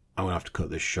 I'm going to have to cut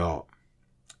this short.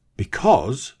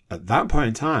 Because at that point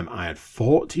in time, I had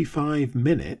 45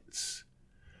 minutes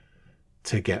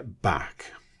to get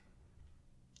back.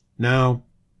 Now,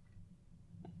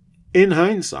 in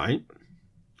hindsight,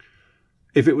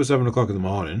 if it was 7 o'clock in the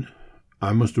morning,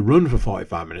 I must have run for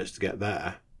 45 minutes to get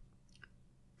there.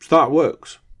 So that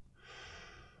works.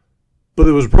 But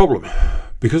there was a problem.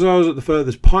 Because I was at the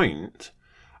furthest point,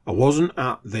 I wasn't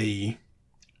at the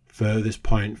furthest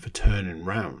point for turning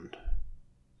round.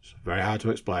 It's very hard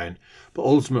to explain. But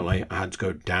ultimately, I had to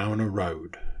go down a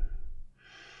road.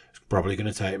 It's probably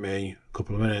going to take me a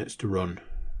couple of minutes to run.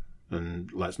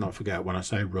 And let's not forget, when I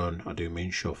say run, I do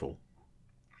mean shuffle.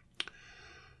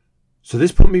 So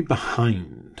this put me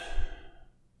behind.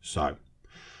 So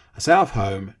I set off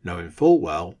home knowing full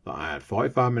well that I had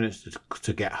 45 minutes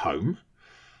to get home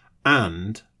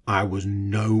and I was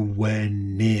nowhere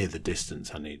near the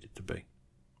distance I needed to be.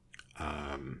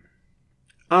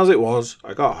 As it was,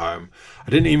 I got home. I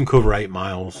didn't even cover 8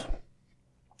 miles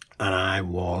and I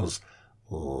was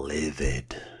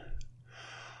livid.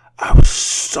 I was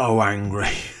so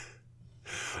angry.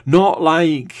 Not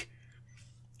like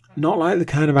the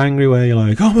kind of angry where you're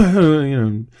like, oh my God, you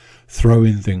know,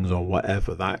 throwing things or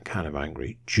whatever, that kind of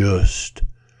angry. Just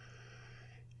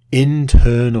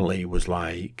internally was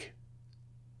like,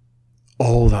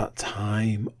 all that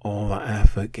time, all that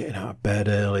effort, getting out of bed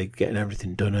early, getting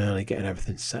everything done early, getting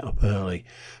everything set up early,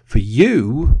 for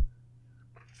you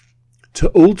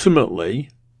to ultimately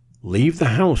leave the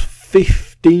house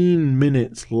 15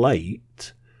 minutes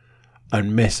late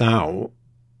and miss out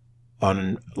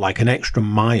on like an extra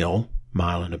mile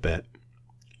and a bit.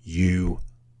 You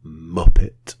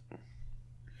muppet.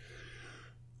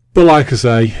 But like I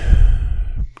say,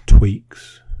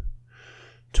 tweaks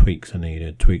are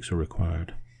needed, tweaks are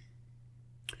required.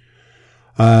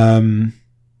 Final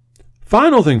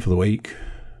thing for the week.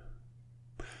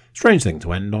 Strange thing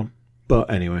to end on, but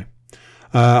anyway.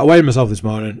 I weighed myself this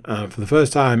morning for the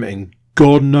first time in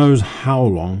God knows how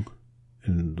long,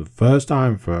 and the first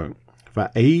time for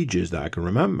ages that I can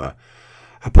remember,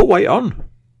 I put weight on.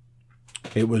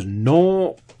 It was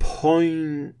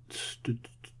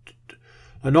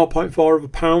 0.4 of a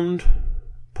pound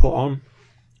put on.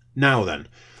 Now then,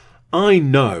 I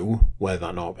know where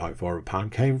that 0.4 of a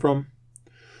pound came from.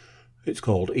 It's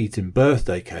called eating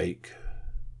birthday cake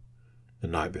the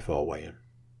night before weighing.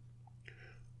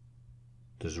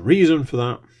 There's a reason for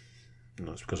that, and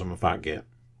that's because I'm a fat git.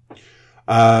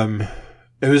 It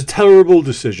was a terrible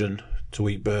decision to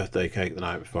eat birthday cake the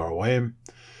night before I weigh him.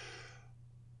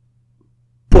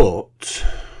 But,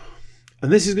 and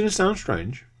this is going to sound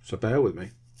strange, so bear with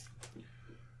me.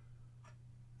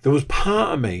 There was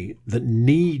part of me that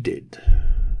needed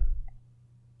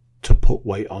to put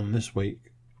weight on this week.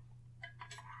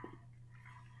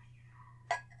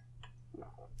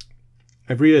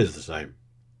 Every year is the same.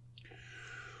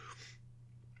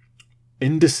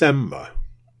 In December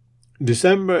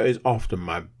is often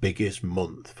my biggest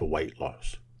month for weight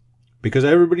loss Because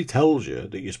everybody tells you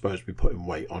that you're supposed to be putting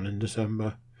weight on in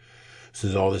December. So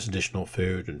there's all this additional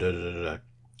food and da-da-da-da.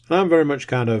 And I'm very much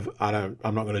kind of, I'm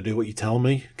not going to do what you tell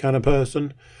me kind of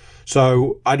person.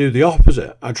 So I do the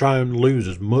opposite. I try and lose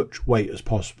as much weight as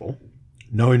possible,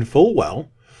 knowing full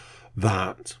well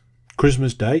that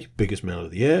Christmas Day, biggest meal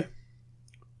of the year,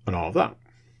 and all of that.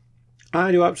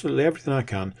 I do absolutely everything I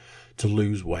can to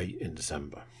lose weight in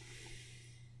December.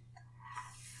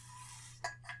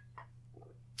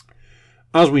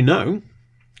 As we know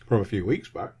from a few weeks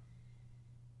back,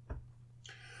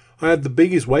 I had the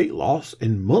biggest weight loss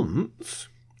in months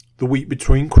the week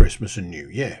between Christmas and New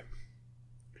Year.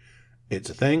 It's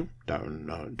a thing. Don't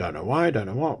know why, don't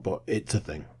know what, but it's a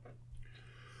thing.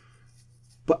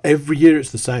 But every year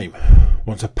it's the same.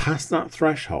 Once I pass that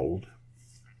threshold,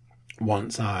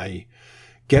 once I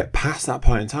get past that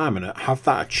point in time and have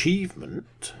that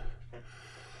achievement,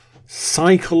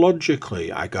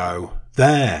 psychologically I go,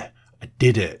 there, I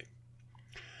did it.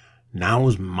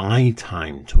 Now's my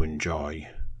time to enjoy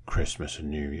Christmas and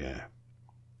New Year.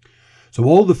 So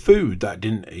all the food that I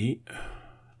didn't eat,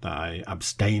 that I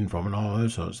abstained from and all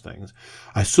those sorts of things,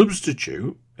 I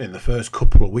substitute in the first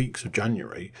couple of weeks of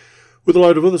January with a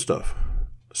load of other stuff.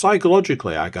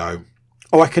 Psychologically I go,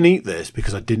 oh, I can eat this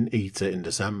because I didn't eat it in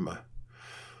December.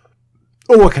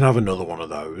 Oh, I can have another one of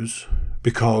those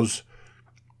because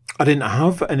I didn't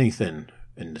have anything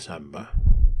in December.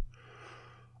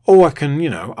 Oh, I can,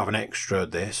 have an extra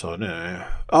this or no.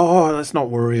 Oh, let's not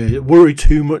worry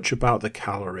too much about the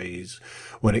calories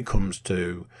when it comes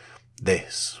to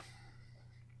this.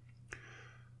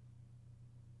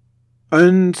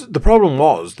 And the problem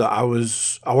was that I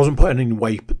wasn't putting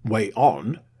any weight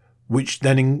on, which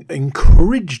then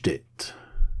encouraged it.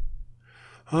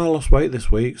 I lost weight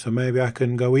this week, so maybe I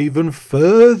can go even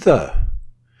further.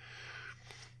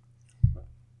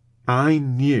 I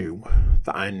knew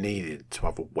that I needed to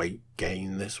have a weight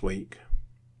gain this week.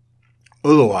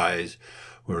 Otherwise,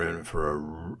 we're in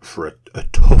for a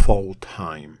tough old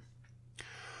time.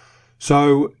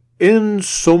 So, in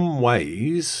some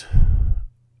ways,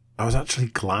 I was actually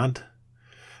glad.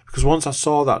 Because once I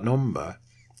saw that number,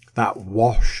 that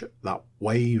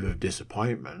wave of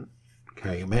disappointment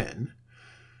came in,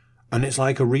 and it's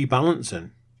like a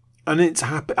rebalancing. And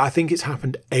I think it's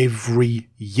happened every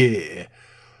year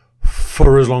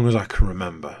for as long as I can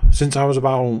remember. Since I was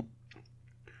about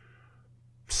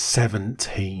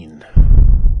 17.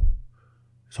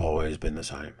 It's always been the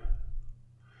same.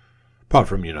 Apart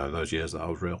from, those years that I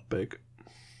was real big.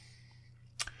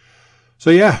 So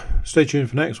yeah, stay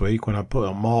tuned for next week when I put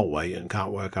on more weight and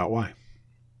can't work out why.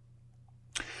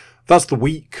 That's the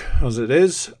week as it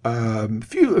is. A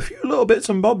few little bits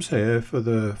and bobs here for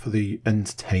the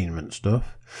entertainment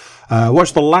stuff.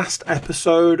 Watched the last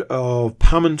episode of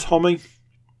Pam and Tommy.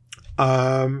 If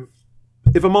I'm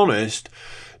honest,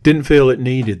 didn't feel it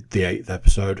needed the 8th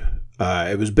episode.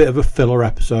 It was a bit of a filler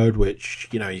episode, which,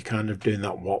 you're kind of doing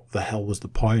that, what the hell was the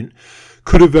point?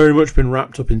 Could have very much been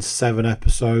wrapped up in 7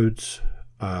 episodes.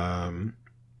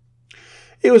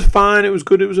 It was fine, it was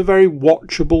good, it was a very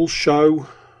watchable show.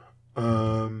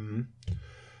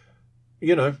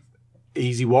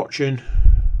 Easy watching.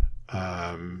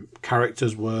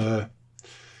 Characters were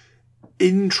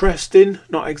interesting,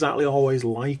 not exactly always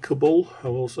likeable, I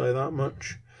will say that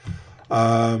much.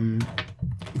 But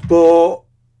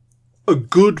a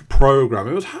good program.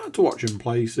 It was hard to watch in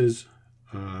places,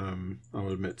 I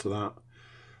will admit to that.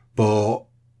 But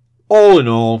all in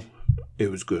all,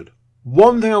 it was good.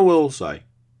 One thing I will say,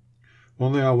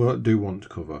 do want to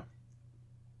cover.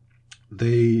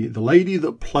 The lady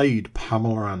that played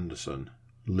Pamela Anderson,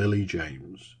 Lily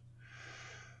James,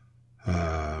 in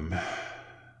a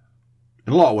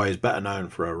lot of ways better known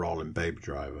for her role in Baby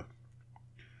Driver.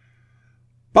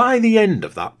 By the end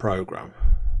of that programme,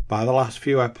 by the last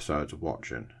few episodes of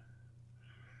watching,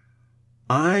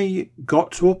 I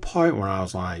got to a point where I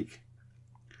was like,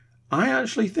 I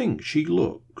actually think she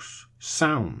looks,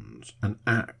 sounds and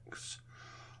acts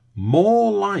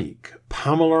more like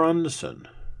Pamela Anderson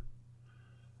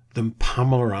than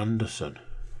Pamela Anderson.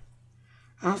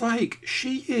 I was like,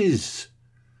 she is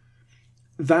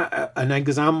an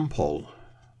example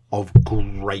of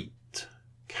great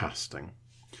casting.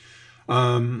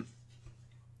 I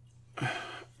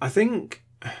think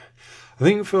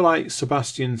for like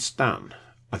Sebastian Stan,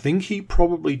 I think he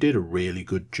probably did a really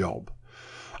good job.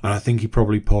 And I think he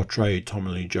probably portrayed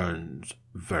Tommy Lee Jones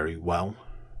very well.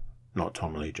 Not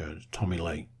Tommy Lee Jones, Tommy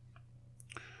Lee.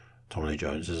 Tommy Lee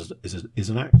Jones is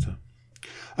an actor.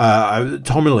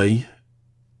 Tommy Lee,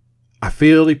 I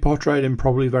feel he portrayed him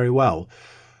probably very well.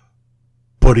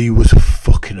 But he was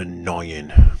fucking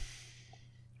annoying.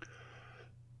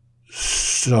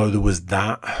 So there was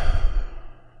that.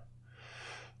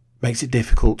 Makes it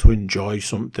difficult to enjoy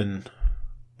something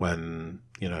when,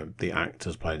 you know, the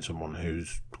actor's playing someone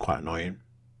who's quite annoying.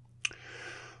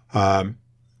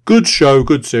 Good show,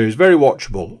 good series, very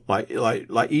watchable,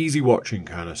 like easy watching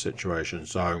kind of situation.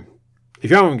 So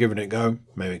if you haven't given it a go,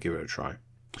 maybe give it a try.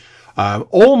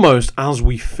 Almost as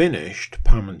we finished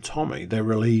Pam and Tommy, they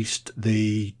released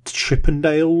the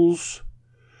Chippendales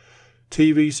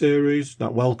TV series,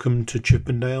 that Welcome to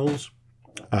Chippendales,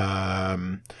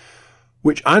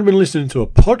 which I'd been listening to a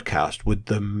podcast with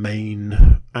the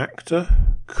main actor,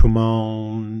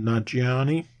 Kumail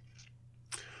Nanjiani,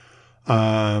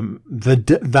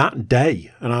 that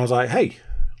day, and I was like, hey,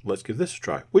 let's give this a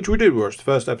try, which we did. We watched the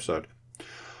first episode.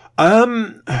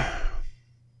 It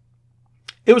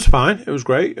was fine. It was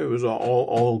great. It was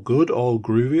all good, all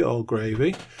groovy, all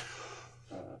gravy.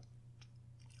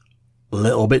 A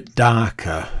little bit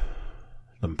darker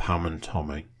than Pam and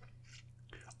Tommy.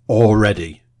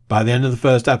 Already. By the end of the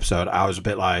first episode, I was a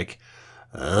bit like,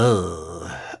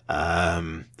 not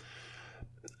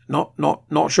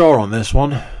sure on this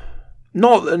one.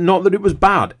 Not that it was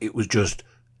bad. It was just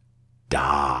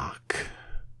dark.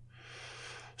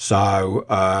 So,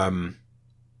 I'm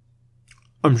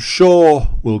sure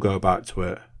we'll go back to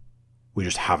it. We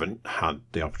just haven't had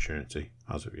the opportunity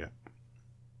as of yet.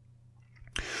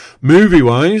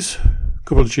 Movie-wise, a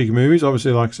couple of cheeky movies.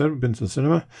 Obviously, like I said, we've been to the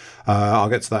cinema. I'll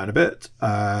get to that in a bit.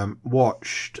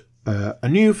 Watched a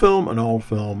new film, an old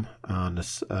film, and a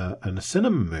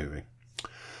cinema movie.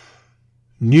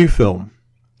 New film.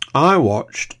 I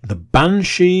watched The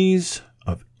Banshees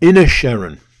of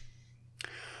Inisherin.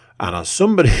 And as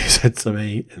somebody said to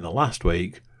me in the last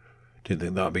week, do you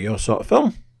think that would be your sort of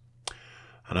film?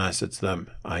 And I said to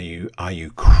them, are you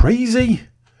crazy?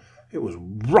 It was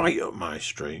right up my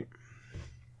street.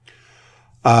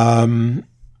 Nothing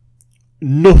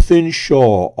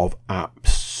short of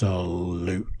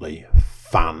absolutely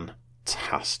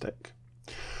fantastic.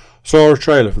 Saw a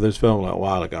trailer for this film a little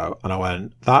while ago, and I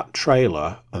went, that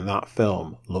trailer and that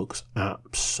film looks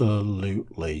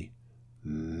absolutely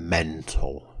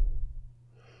mental.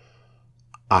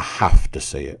 I have to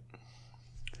see it.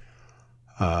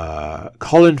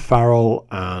 Colin Farrell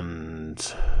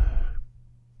and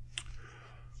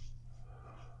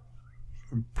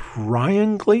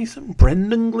Brendan Gleeson,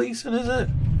 is it?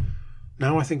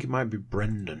 Now I think it might be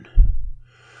Brendan.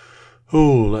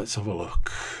 Oh, let's have a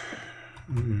look.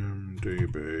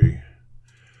 DB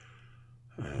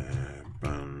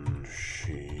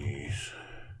Banshees.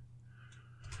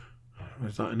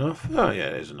 Is that enough? Oh yeah,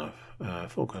 it is enough.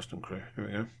 Full cast and crew. Here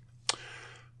we go.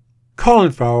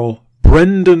 Colin Farrell,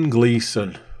 Brendan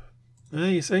Gleeson. There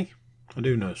you see, I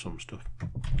do know some stuff.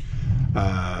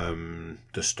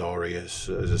 The story is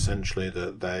essentially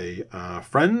that they are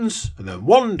friends, and then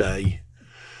one day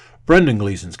Brendan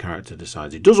Gleeson's character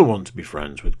decides he doesn't want to be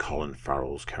friends with Colin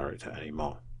Farrell's character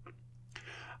anymore.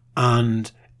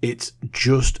 And it's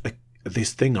just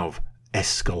this thing of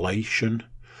escalation.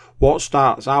 What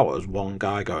starts out as one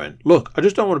guy going, look, I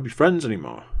just don't want to be friends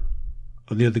anymore.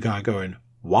 And the other guy going,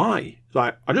 why? It's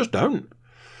like, I just don't.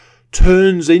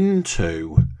 Turns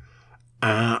into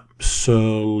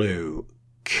absolute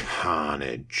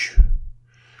carnage.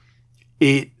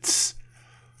 It's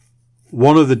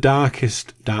one of the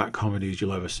darkest dark comedies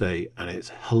you'll ever see, and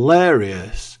it's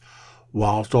hilarious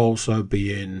whilst also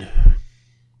being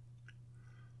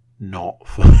not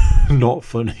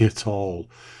funny at all.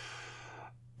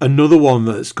 Another one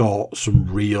that's got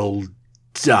some real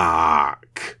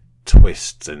dark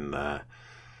twists in there.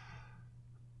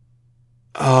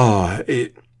 Oh,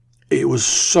 it was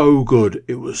so good.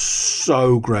 It was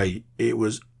so great. It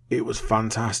was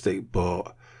fantastic,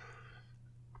 but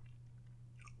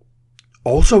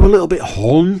also a little bit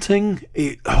haunting.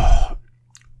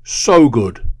 So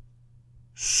good.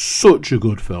 Such a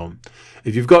good film.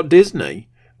 If you've got Disney,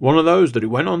 one of those that it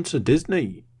went on to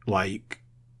Disney, like,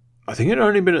 I think it had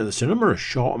only been at the cinema a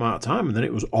short amount of time, and then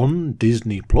it was on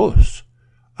Disney Plus.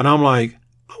 And I'm like,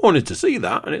 I wanted to see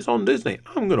that, and it's on Disney.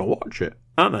 I'm going to watch it.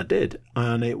 And I did.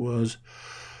 And it was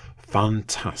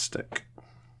fantastic.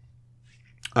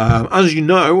 As you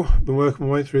know, I've been working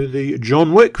my way through the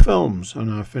John Wick films, and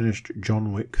I finished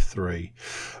John Wick 3.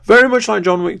 Very much like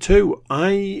John Wick 2,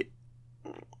 I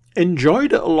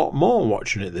enjoyed it a lot more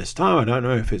watching it this time. I don't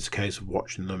know if it's a case of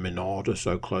watching them in order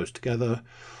so close together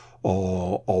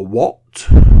or what.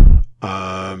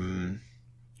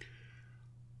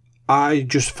 I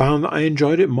just found that I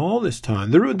enjoyed it more this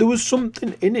time. There was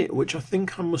something in it which I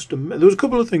think I must have... There was a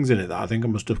couple of things in it that I think I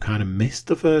must have kind of missed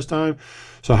the first time.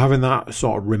 So having that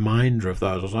sort of reminder of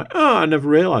those, I was like, oh, I never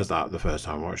realised that the first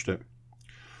time I watched it.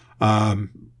 And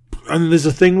there's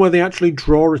a thing where they actually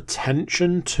draw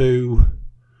attention to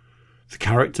the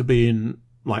character being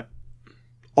like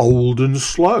old and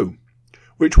slow,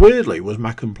 which weirdly was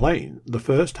my complaint the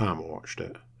first time I watched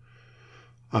it.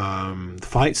 The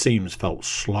fight scenes felt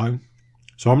slow,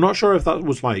 so I'm not sure if that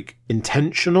was like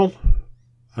intentional.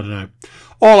 I don't know.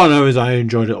 All I know is I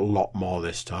enjoyed it a lot more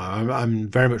this time. I'm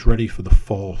very much ready for the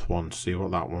fourth one to see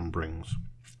what that one brings.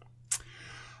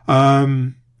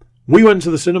 We went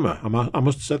to the cinema. I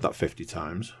must have said that 50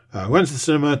 times. We went to the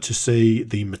cinema to see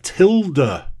the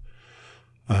Matilda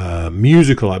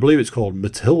musical. I believe it's called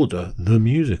Matilda the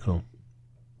Musical.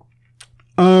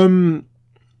 One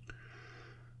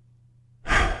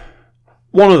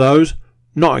of those,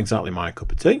 not exactly my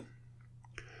cup of tea,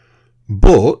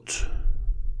 but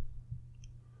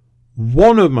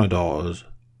one of my daughters,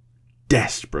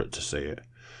 desperate to see it.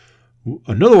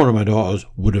 Another one of my daughters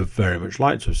would have very much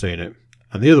liked to have seen it.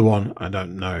 And the other one, I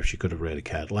don't know if she could have really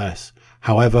cared less.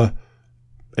 However,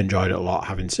 enjoyed it a lot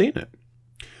having seen it.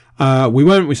 We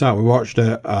watched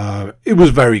it. It was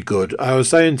very good. I was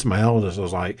saying to my eldest, I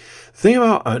was like, the thing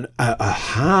about a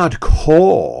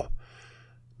hardcore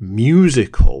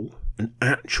musical, an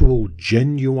actual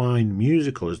genuine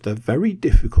musical, is they're very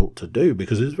difficult to do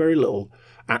because there's very little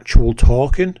actual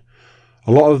talking.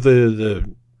 A lot of the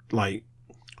like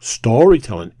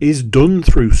storytelling is done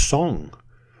through song,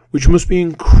 which must be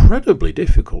incredibly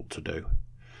difficult to do.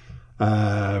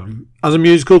 As a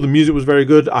musical, the music was very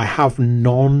good. I have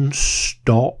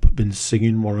non-stop been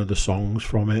singing one of the songs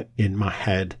from it in my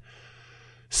head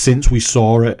since we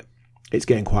saw it. It's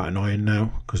getting quite annoying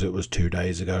now because it was 2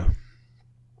 days ago.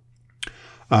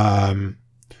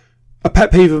 A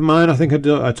pet peeve of mine, I think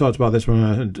I talked about this when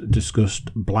I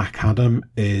discussed Black Adam,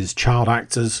 is child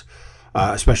actors,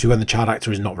 especially when the child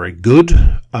actor is not very good.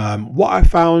 What I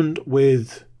found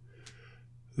with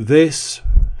this,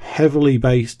 heavily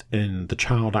based in the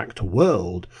child actor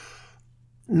world,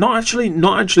 not actually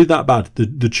that bad.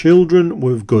 The children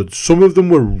were good. Some of them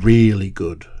were really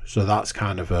good. So that's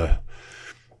kind of a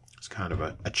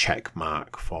check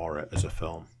mark for it as a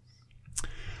film.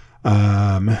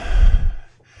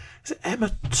 Is it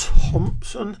Emma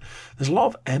Thompson? There's a lot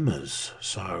of Emmas.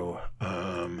 So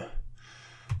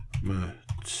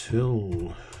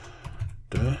Matilda.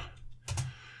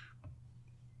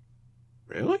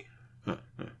 Really?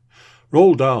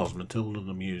 Roald Dahl's Matilda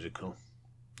the Musical.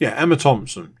 Yeah, Emma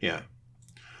Thompson. Yeah.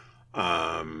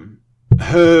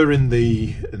 Her in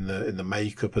the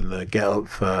makeup and the get up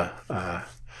for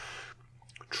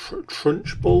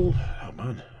Trunchbull. Oh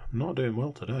man, I'm not doing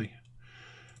well today.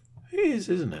 It is,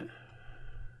 isn't it?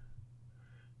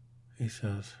 He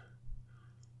says,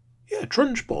 "Yeah,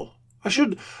 Trunchbull. I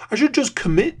should just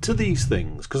commit to these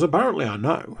things because apparently I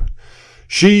know."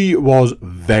 She was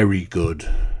very good.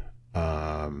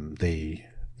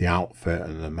 The outfit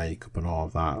and the makeup and all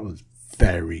of that was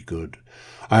very good.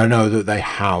 I know that they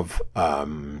have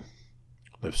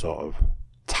they've sort of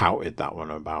touted that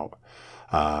one about.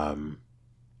 All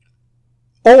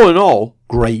in all,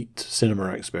 great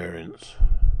cinema experience.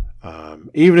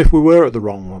 Even if we were at the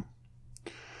wrong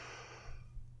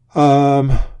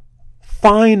one.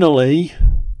 Finally,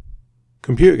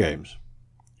 computer games.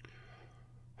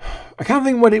 I can't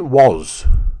think when it was.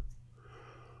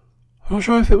 I'm not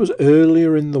sure if it was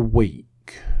earlier in the week.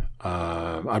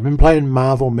 I've been playing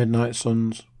Marvel Midnight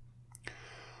Suns.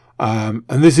 And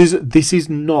this is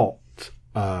not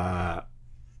a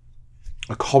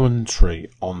commentary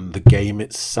on the game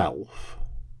itself.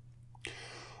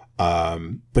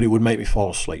 But it would make me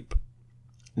fall asleep.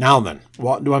 Now then,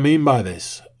 what do I mean by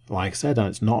this? Like I said,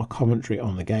 it's not a commentary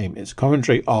on the game. It's a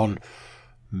commentary on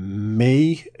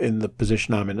me in the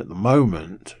position I'm in at the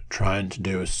moment, trying to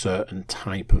do a certain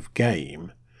type of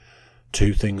game.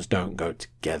 Two things don't go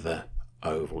together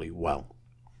overly well.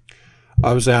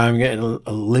 Obviously, I'm getting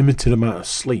a limited amount of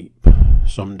sleep.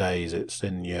 Some days it's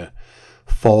in your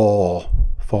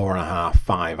 4.5,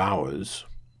 5 hours.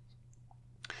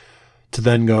 To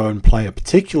then go and play a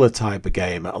particular type of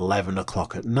game at 11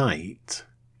 o'clock at night.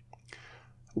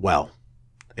 Well,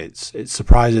 it's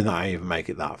surprising that I even make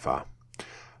it that far.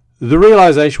 The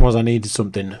realisation was I needed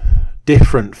something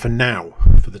different for now.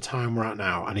 For the time we're at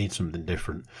now, I need something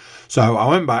different. So I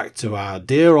went back to our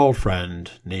dear old friend,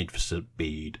 Need for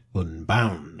Speed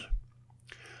Unbound.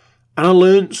 And I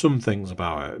learnt some things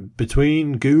about it.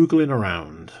 Between Googling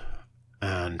around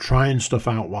and trying stuff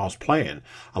out whilst playing,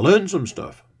 I learnt some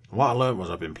stuff. What I learnt was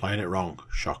I've been playing it wrong.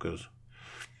 Shockers.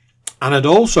 And I'd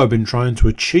also been trying to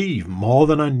achieve more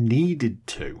than I needed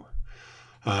to.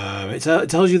 It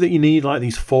tells you that you need like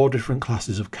these 4 different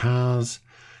classes of cars,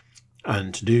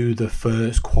 and to do the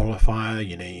first qualifier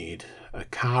you need a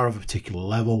car of a particular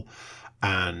level,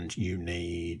 and you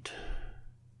need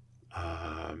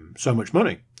so much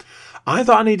money. I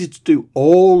thought I needed to do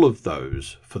all of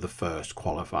those for the first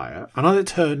qualifier, and as it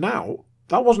turned out,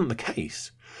 that wasn't the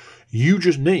case. You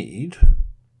just need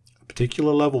a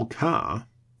particular level car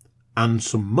and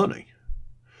some money.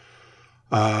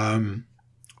 When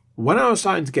I was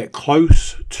starting to get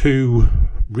close to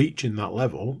reaching that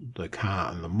level, the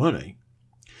car and the money,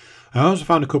 I also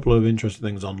found a couple of interesting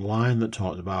things online that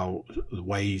talked about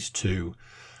ways to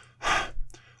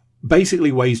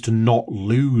not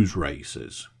lose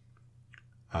races.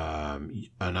 And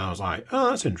I was like,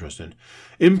 oh, that's interesting.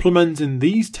 Implementing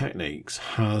these techniques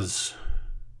has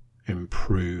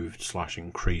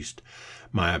improved/increased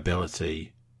my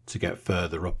ability to get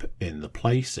further up in the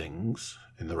placings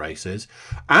in the races.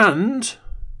 And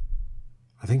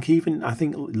I think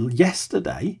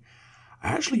yesterday I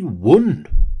actually won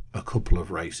a couple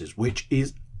of races, which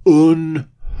is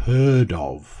unheard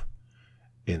of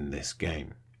in this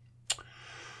game.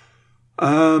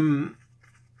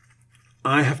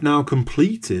 I have now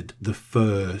completed the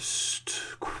first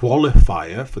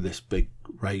qualifier for this big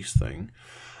race thing,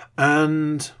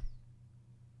 and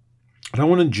I don't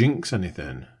want to jinx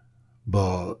anything,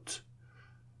 but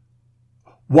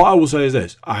what I will say is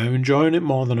this: I am enjoying it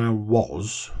more than I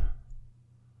was,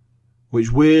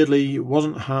 which weirdly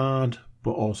wasn't hard,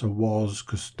 but also was,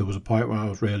 because there was a point where I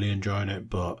was really enjoying it,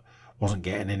 but wasn't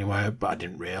getting anywhere, but I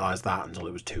didn't realise that until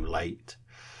it was too late.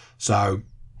 So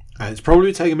it's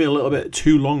probably taken me a little bit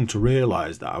too long to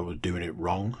realise that I was doing it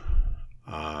wrong.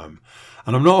 And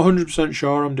I'm not 100%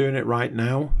 sure I'm doing it right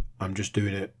now. I'm just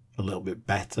doing it a little bit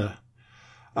better.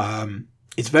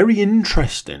 It's very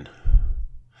interesting.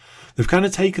 They've kind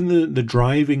of taken the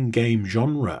driving game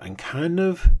genre and kind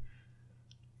of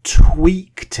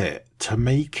tweaked it to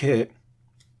make it...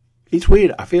 It's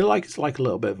weird. I feel like it's like a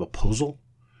little bit of a puzzle.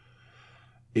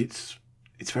 It's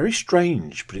very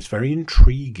strange, but it's very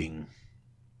intriguing.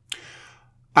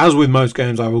 As with most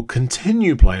games, I will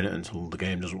continue playing it until the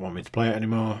game doesn't want me to play it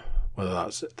anymore. Whether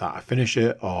that's that I finish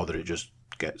it or that it just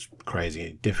gets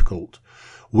crazy difficult.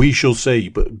 We shall see.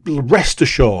 But rest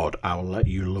assured, I will let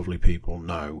you lovely people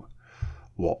know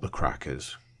what the crack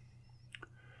is.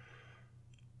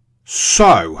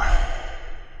 So,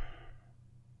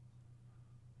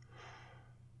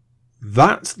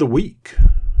 that's the week.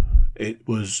 It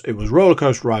was roller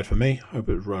coaster ride for me. Hope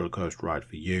it was roller coaster ride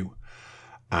for you.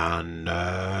 And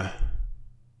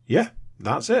yeah,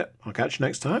 that's it. I'll catch you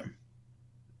next time.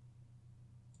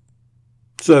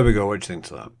 So there we go. What do you think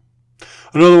to that?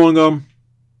 Another one gone.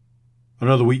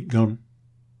 Another week gone.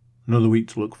 Another week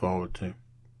to look forward to.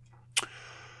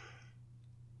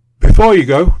 Before you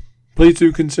go, please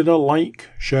do consider like,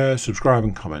 share, subscribe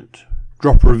and comment.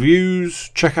 Drop reviews.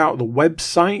 Check out the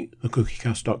website,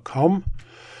 thecookiecast.com.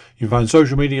 You can find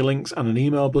social media links and an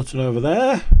email button over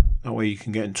there. That way you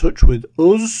can get in touch with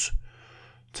us.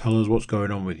 Tell us what's going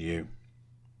on with you.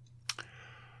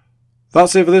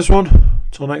 That's it for this one.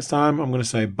 Till next time, I'm going to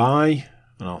say bye,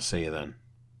 and I'll see you then.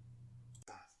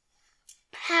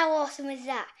 How awesome is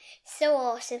that? So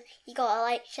awesome. You gotta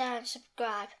like, share and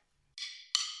subscribe.